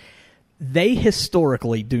 they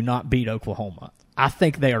historically do not beat Oklahoma. I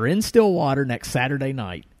think they are in Stillwater next Saturday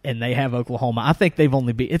night, and they have Oklahoma. I think they've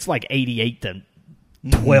only it's like 88-12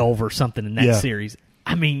 or something in that series.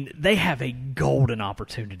 I mean, they have a golden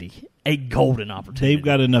opportunity. They've got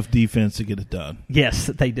enough defense to get it done. Yes,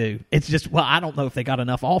 they do. It's just, I don't know if they got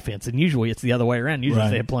enough offense, and usually it's the other way around. Usually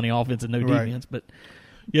they have plenty of offense and no defense. But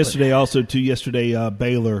yesterday,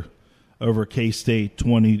 Baylor over K-State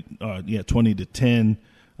 20-10.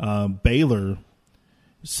 Baylor.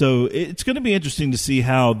 So it's going to be interesting to see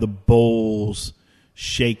how the bowls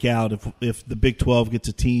shake out if the Big 12 gets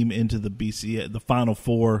a team into the BCS, the Final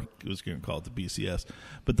Four. I was going to call it the BCS,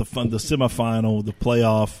 but the semifinal, the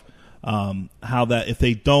playoff. If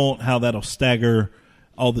they don't, how that'll stagger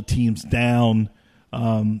all the teams down.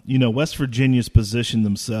 West Virginia's positioned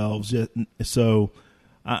themselves, so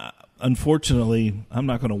unfortunately, I'm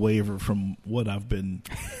not going to waver from what I've been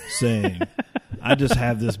saying. I just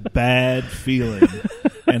have this bad feeling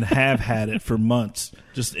and have had it for months.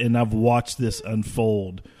 And I've watched this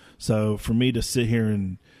unfold. So for me to sit here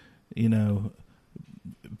and,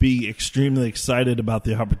 be extremely excited about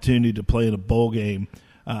the opportunity to play in a bowl game,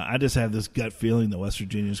 I just have this gut feeling that West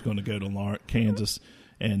Virginia is going to go to Kansas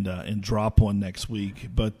and drop one next week.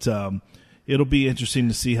 But it'll be interesting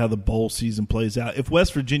to see how the bowl season plays out. If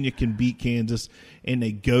West Virginia can beat Kansas and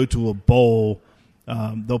they go to a bowl,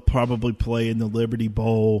 they'll probably play in the Liberty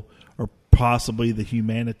Bowl or possibly the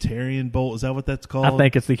Humanitarian Bowl. Is that what that's called? I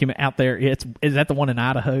think it's out there. Is that the one in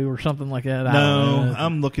Idaho or something like that? No,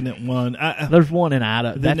 I'm looking at one. There's one in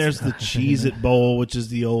Idaho. Then there's the Cheez-It Bowl, which is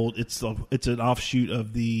the old. It's an offshoot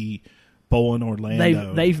of the bowl in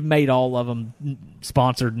Orlando. They've made all of them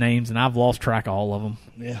sponsored names, and I've lost track of all of them.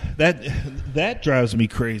 Yeah, that drives me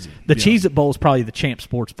crazy. The Cheez-It Bowl is probably the Champ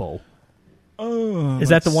Sports Bowl. Oh, is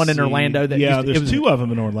that the one in Orlando? There's two of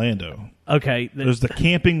them in Orlando. Okay. There's the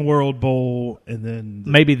Camping World Bowl, and then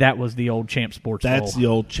maybe that was the old Champ Sports Bowl. That's the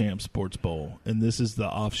old Champ Sports Bowl, and this is the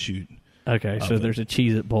offshoot. Okay, so there's a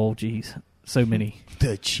Cheez-It Bowl. Jeez, so many.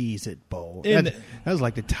 The Cheez-It Bowl. That was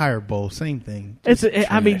like the Tire Bowl. Same thing. They should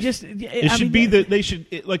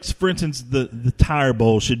for instance, the Tire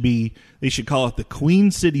Bowl should be. They should call it the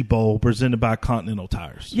Queen City Bowl, presented by Continental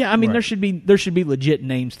Tires. Yeah, there should be legit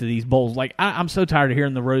names to these bowls. Like I'm so tired of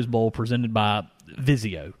hearing the Rose Bowl presented by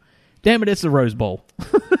Vizio. Damn it, it's the Rose Bowl.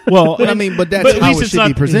 Well, but that's how it should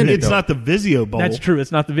be presented. It's not the Vizio Bowl. That's true.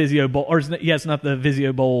 It's not the Vizio Bowl, it's not the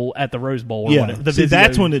Vizio Bowl at the Rose Bowl. Or whatever.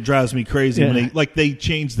 That's when it drives me crazy. Yeah. When they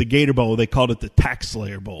changed the Gator Bowl, they called it the Tax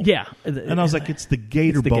Slayer Bowl. Yeah, and I was like, it's the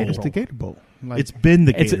Gator Bowl. It's the Gator Bowl. It's been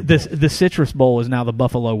the Gator Bowl. The Citrus Bowl is now the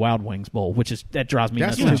Buffalo Wild Wings Bowl, that drives me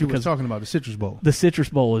nuts. That's what you were talking about, the Citrus Bowl. The Citrus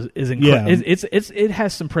Bowl is incredible. Yeah. It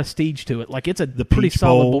has some prestige to it. Like it's the pretty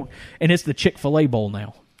solid bowl, and it's the Chick-fil-A Bowl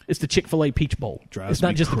now. It's the Chick-fil-A Peach Bowl. It's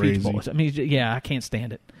not just crazy. The Peach Bowl. I mean, I can't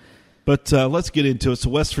stand it. But let's get into it. So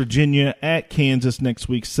West Virginia at Kansas next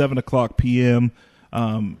week, 7:00 p.m.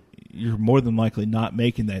 You're more than likely not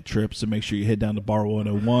making that trip, so make sure you head down to Bar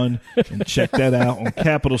 101 and check that out on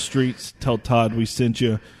Capitol Street. Tell Todd we sent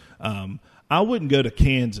you. I wouldn't go to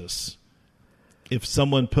Kansas if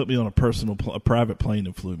someone put me on a private plane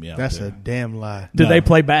and flew me out That's there. a damn lie. Do they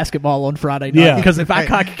play basketball on Friday night? Yeah. Because if I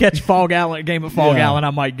could catch a game of Fall Gallon,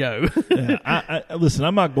 I might go. Yeah. I listen,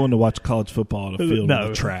 I'm not going to watch college football on a field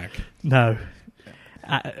with a track. No.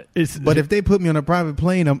 But if they put me on a private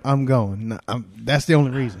plane, I'm going. That's the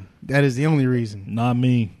only reason. That is the only reason. Not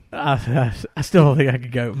me. I still don't think I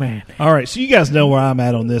could go, man. All right, so you guys know where I'm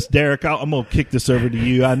at on this. Derek, I'm going to kick this over to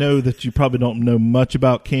you. I know that you probably don't know much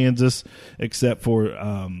about Kansas except for,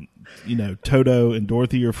 Toto and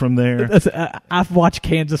Dorothy are from there. I've watched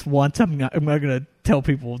Kansas once. I'm not going to tell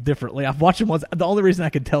people differently. I've watched them once. The only reason I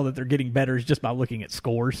can tell that they're getting better is just by looking at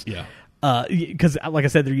scores. Yeah. Because, like I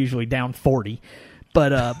said, they're usually down 40.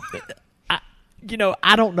 But, I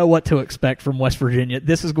don't know what to expect from West Virginia.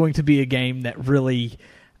 This is going to be a game that really,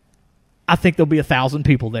 I think there'll be 1,000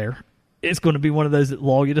 people there. It's going to be one of those that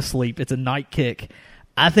lull you to sleep. It's a night kick.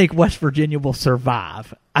 I think West Virginia will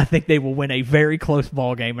survive. I think they will win a very close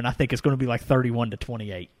ball game, and I think it's going to be like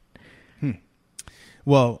 31-28.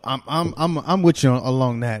 Well, I'm with you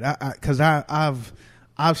along that because I've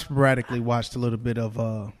sporadically watched a little bit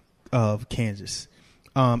of Kansas,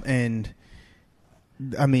 and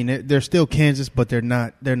I mean they're still Kansas, but they're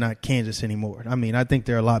not Kansas anymore. I mean I think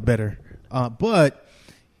they're a lot better, but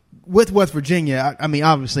with West Virginia, I mean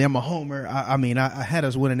obviously I'm a homer. I had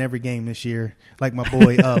us winning every game this year, like my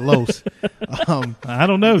boy Los. I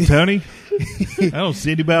don't know, Tony. I don't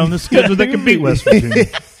see anybody on this schedule that can beat West Virginia.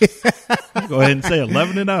 Go ahead and say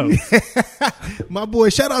 11-0. My boy,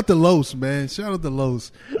 shout out to Los, man. Shout out to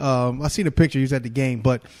Los. I seen a picture. He was at the game,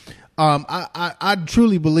 but I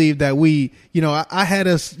truly believe that we, I had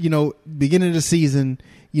us, beginning of the season,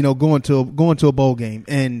 going to a bowl game,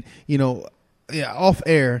 and off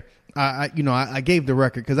air, I gave the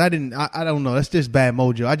record because I don't know. That's just bad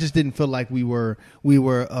mojo. I just didn't feel like we were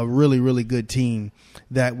a really, really good team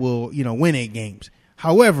that will, win 8 games.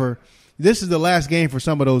 However, this is the last game for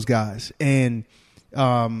some of those guys. And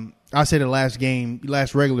I say the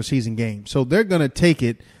last regular season game. So they're going to take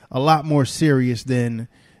it a lot more serious than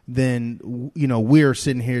we're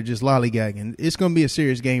sitting here just lollygagging. It's going to be a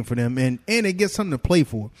serious game for them. And it gets something to play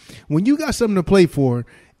for. When you got something to play for,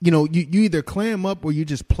 you either clam up or you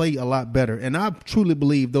just play a lot better. And I truly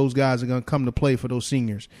believe those guys are going to come to play for those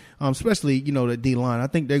seniors, especially, the D-line. I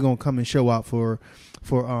think they're going to come and show out for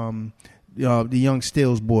the young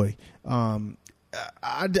Stills boy.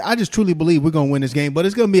 I just truly believe we're going to win this game, but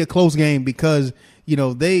it's going to be a close game because,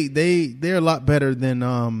 they're a lot better than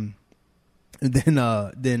a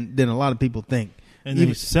lot of people think. And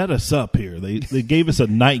they set us up here. They gave us a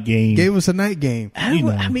night game.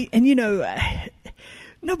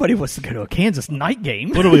 Nobody wants to go to a Kansas night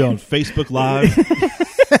game. What are we on, Facebook Live?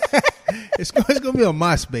 It's going to be on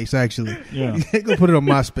MySpace, actually. Yeah. They're going to put it on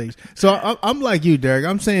MySpace. So I'm like you, Derek.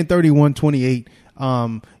 I'm saying 31-28.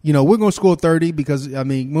 We're going to score 30 because,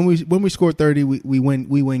 when we score 30, we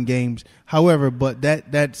win games. However, but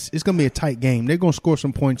it's going to be a tight game. They're going to score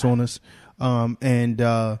some points on us. But then,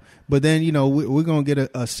 we're going to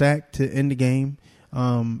get a sack to end the game.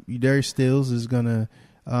 Darius Stills is going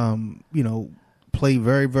to, play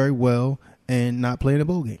very, very well and not play in a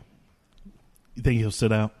bowl game. You think he'll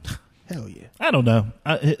sit out? Hell yeah. I don't know.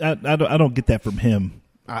 I don't get that from him.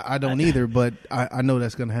 I don't either, but I know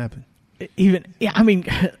that's going to happen. Even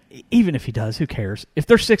if he does, who cares? If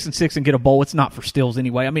they're 6-6 and get a bowl, it's not for Stills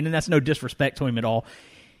anyway. And that's no disrespect to him at all.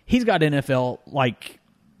 He's got NFL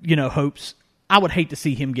hopes. I would hate to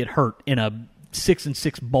see him get hurt in a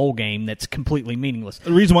 6-6 bowl game that's completely meaningless.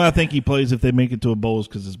 The reason why I think he plays if they make it to a bowl is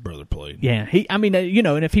because his brother played. Yeah,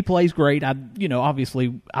 and if he plays great,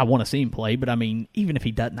 obviously I want to see him play. But even if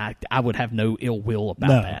he doesn't, I would have no ill will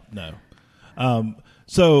about that. No.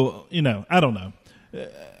 So I don't know.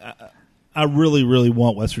 I really, really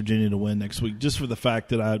want West Virginia to win next week, just for the fact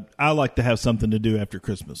that I like to have something to do after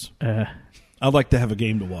Christmas. I'd like to have a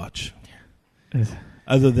game to watch.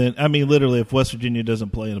 Other than, literally, if West Virginia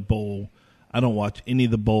doesn't play in a bowl, I don't watch any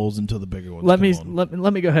of the bowls until the bigger ones. Let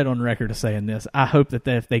me go ahead on record as saying this. I hope that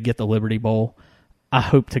if they get the Liberty Bowl, I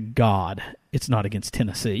hope to God it's not against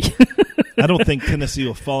Tennessee. I don't think Tennessee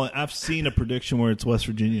will fall. I've seen a prediction where it's West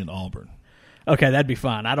Virginia and Auburn. Okay, that'd be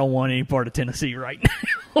fine. I don't want any part of Tennessee right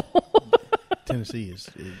now. Tennessee is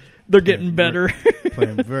they're getting better,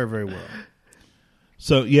 playing very, very well.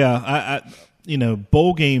 So yeah, I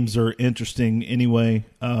bowl games are interesting anyway.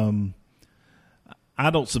 I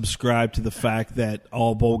don't subscribe to the fact that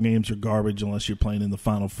all bowl games are garbage unless you're playing in the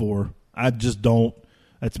Final Four. I just don't.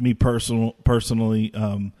 That's me personally.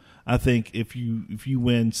 I think if you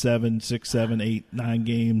win 7, 6, 7, 8, 9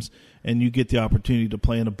 games and you get the opportunity to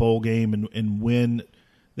play in a bowl game and win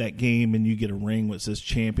that game and you get a ring that says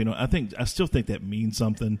champion. I still think that means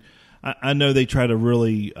something. I know they try to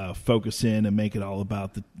really focus in and make it all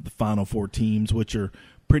about the Final Four teams, which are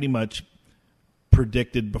pretty much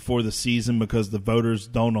predicted before the season because the voters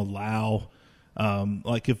don't allow.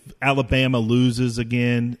 Like if Alabama loses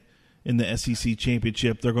again in the SEC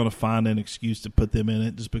championship, they're going to find an excuse to put them in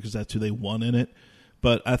it just because that's who they want in it.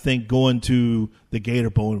 But I think going to the Gator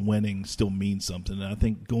Bowl and winning still means something. And I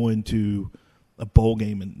think going to a bowl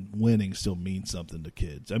game and winning still means something to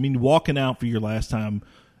kids. I mean, walking out for your last time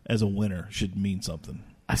as a winner should mean something.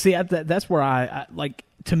 I see. That's where I like.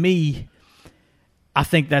 To me, I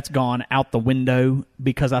think that's gone out the window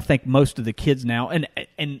because I think most of the kids now.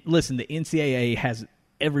 And listen, the NCAA has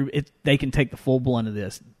they can take the full blunt of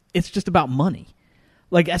this. It's just about money.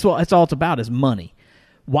 Like that's all it's about is money.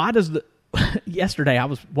 Why does yesterday I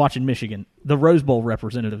was watching Michigan. The Rose Bowl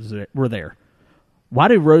representatives were there. Why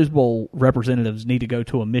do Rose Bowl representatives need to go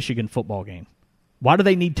to a Michigan football game? Why do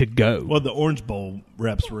they need to go? Well, the Orange Bowl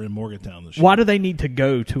reps were in Morgantown this year. Why do they need to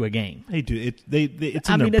go to a game? They do. It's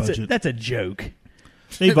in their budget. That's a joke.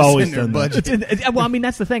 They've always done that. Well, I mean,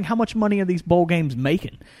 that's the thing. How much money are these bowl games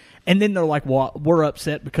making? And then they're like, well, we're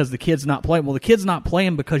upset because the kid's not playing. Well, the kid's not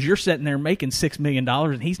playing because you're sitting there making $6 million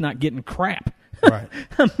and he's not getting crap. Right.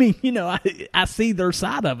 I mean, I see their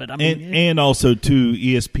side of it. I mean, and also, too,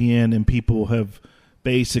 ESPN and people have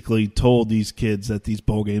basically told these kids that these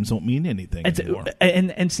bowl games don't mean anything anymore.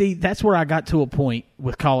 And see, that's where I got to a point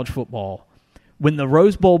with college football. When the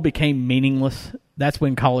Rose Bowl became meaningless, that's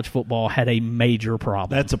when college football had a major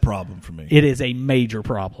problem. That's a problem for me. It is a major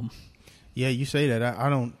problem. Yeah, you say that.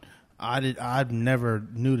 I never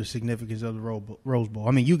knew the significance of the Rose Bowl.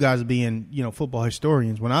 I mean, you guys being, football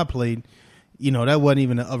historians, when I played, that wasn't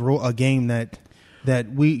even a game that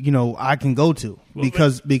we, I can go to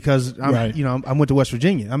because I'm, right. I went to West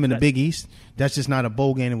Virginia. I'm in the Big East. That's just not a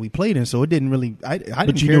bowl game that we played in, so it didn't really. I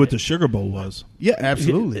but you knew what the Sugar Bowl was. Yeah,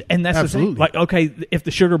 absolutely, and that's absolutely. The thing. Like, okay, if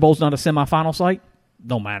the Sugar Bowl's not a semifinal site,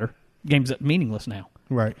 don't matter. Game's meaningless now.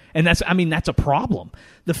 Right. And that's a problem.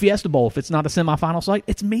 The Fiesta Bowl, if it's not a semifinal site,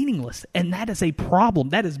 it's meaningless. And that is a problem.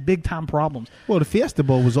 That is big time problems. Well, the Fiesta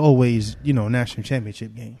Bowl was always, a national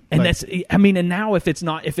championship game. And and now if it's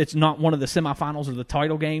not one of the semifinals or the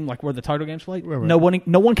title game, like where the title game's played, right. no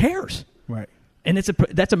one cares. Right. And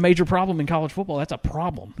that's a major problem in college football. That's a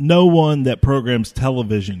problem. No one that programs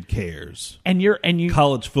television cares. And you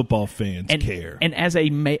college football fans care. And as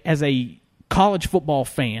a college football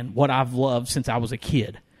fan, what I've loved since I was a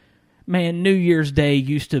kid, man, New Year's Day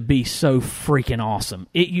used to be so freaking awesome.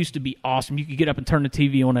 It used to be awesome. You could get up and turn the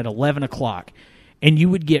TV on at 11 o'clock, and you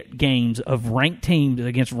would get games of ranked teams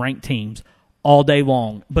against ranked teams all day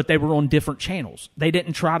long, but they were on different channels. They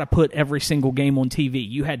didn't try to put every single game on TV.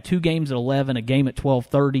 You had 2 games at 11, a game at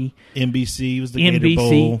 12:30. NBC was the Gator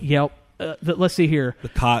Bowl. Yep. Let's see here. The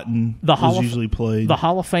Cotton was usually played. The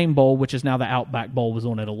Hall of Fame Bowl, which is now the Outback Bowl, was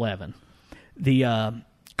on at 11. The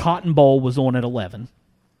Cotton Bowl was on at 11.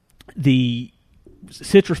 The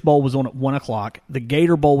Citrus Bowl was on at 1 o'clock. The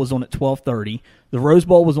Gator Bowl was on at 12:30. The Rose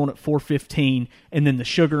Bowl was on at 4:15. And then the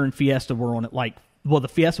Sugar and Fiesta were on at the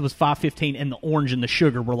Fiesta was 5:15, and the Orange and the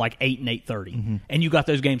Sugar were 8 and 8:30. Mm-hmm. And you got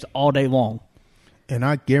those games all day long. And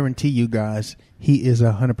I guarantee you guys, he is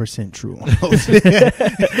 100% true.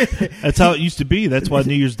 That's how it used to be. That's why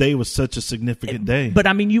New Year's Day was such a significant day. But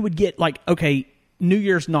I mean, you would get New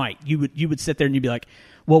Year's night, you would sit there and you'd be like,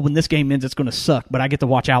 well, when this game ends, it's going to suck, but I get to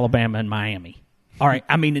watch Alabama and Miami. All right,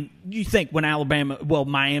 I mean, you think when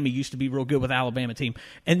Miami used to be real good with Alabama team,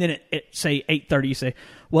 and then at say 8:30, you say,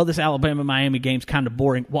 well, this Alabama-Miami game's kind of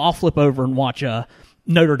boring. Well, I'll flip over and watch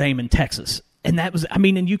Notre Dame and Texas. And that was,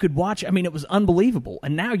 and you could watch, it was unbelievable.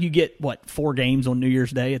 And now you get, 4 games on New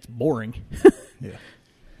Year's Day? It's boring. Yeah.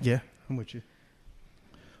 Yeah, I'm with you.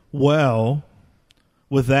 Well,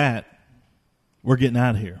 with that, we're getting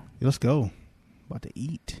out of here. Let's go. About to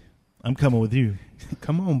eat. I'm coming with you.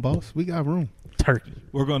 Come on, boss. We got room. Turkey.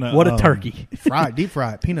 We're gonna. What a turkey! Deep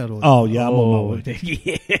fried peanut oil. Oh yeah, I'm on my way.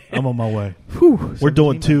 Yeah. I'm on my way. Whew, we're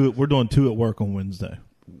doing 2. We're doing 2 at work on Wednesday.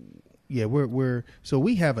 Yeah, so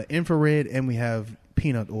we have an infrared and we have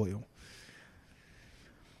peanut oil.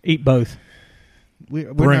 Eat both. We're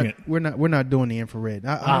not doing the infrared.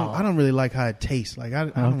 I don't really like how it tastes. I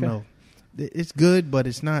don't know. It's good, but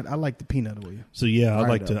it's not. I like the peanut oil. So yeah, I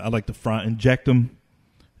like to fry, inject them.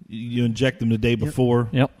 You inject them the day before.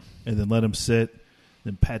 Yep. And then let them sit.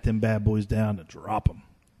 Then pat them bad boys down and drop them.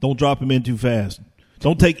 Don't drop them in too fast.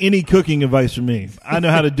 Don't take any cooking advice from me. I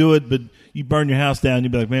know how to do it, but you burn your house down,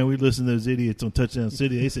 you'd be like, man, we listened to those idiots on Touchdown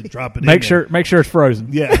City. They said drop it in. Make sure it's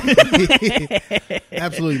frozen. Yeah.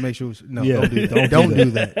 Absolutely make sure don't do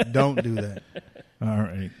that. Don't do that. All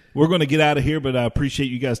right. We're going to get out of here, but I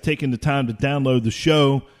appreciate you guys taking the time to download the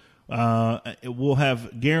show. We'll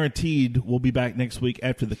have guaranteed we'll be back next week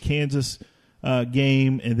after the Kansas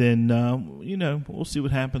game, and then, we'll see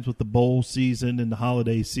what happens with the bowl season and the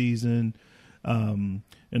holiday season and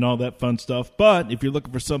all that fun stuff. But if you're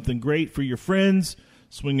looking for something great for your friends,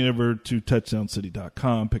 swing it over to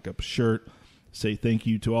touchdowncity.com, pick up a shirt, say thank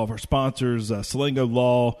you to all of our sponsors, Salengo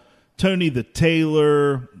Law, Tony the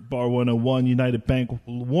Tailor, Bar 101, United Bank,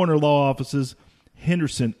 Warner Law Offices,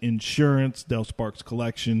 Henderson Insurance, Del Sparks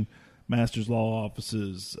Collection, Masters Law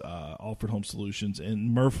Offices, Alfred Home Solutions,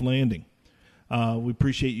 and Murph Landing. We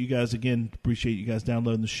appreciate you guys again. Appreciate you guys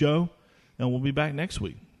downloading the show, and we'll be back next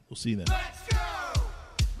week. We'll see you then. Let's go,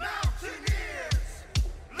 Mountaineers!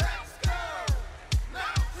 Let's go,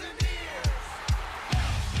 Mountaineers!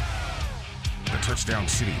 The Touchdown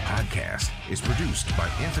City podcast is produced by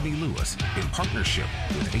Anthony Lewis in partnership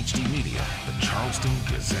with HD Media, the Charleston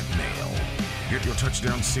Gazette Mail. Get your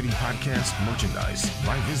Touchdown City podcast merchandise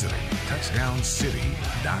by visiting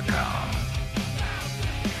touchdowncity.com.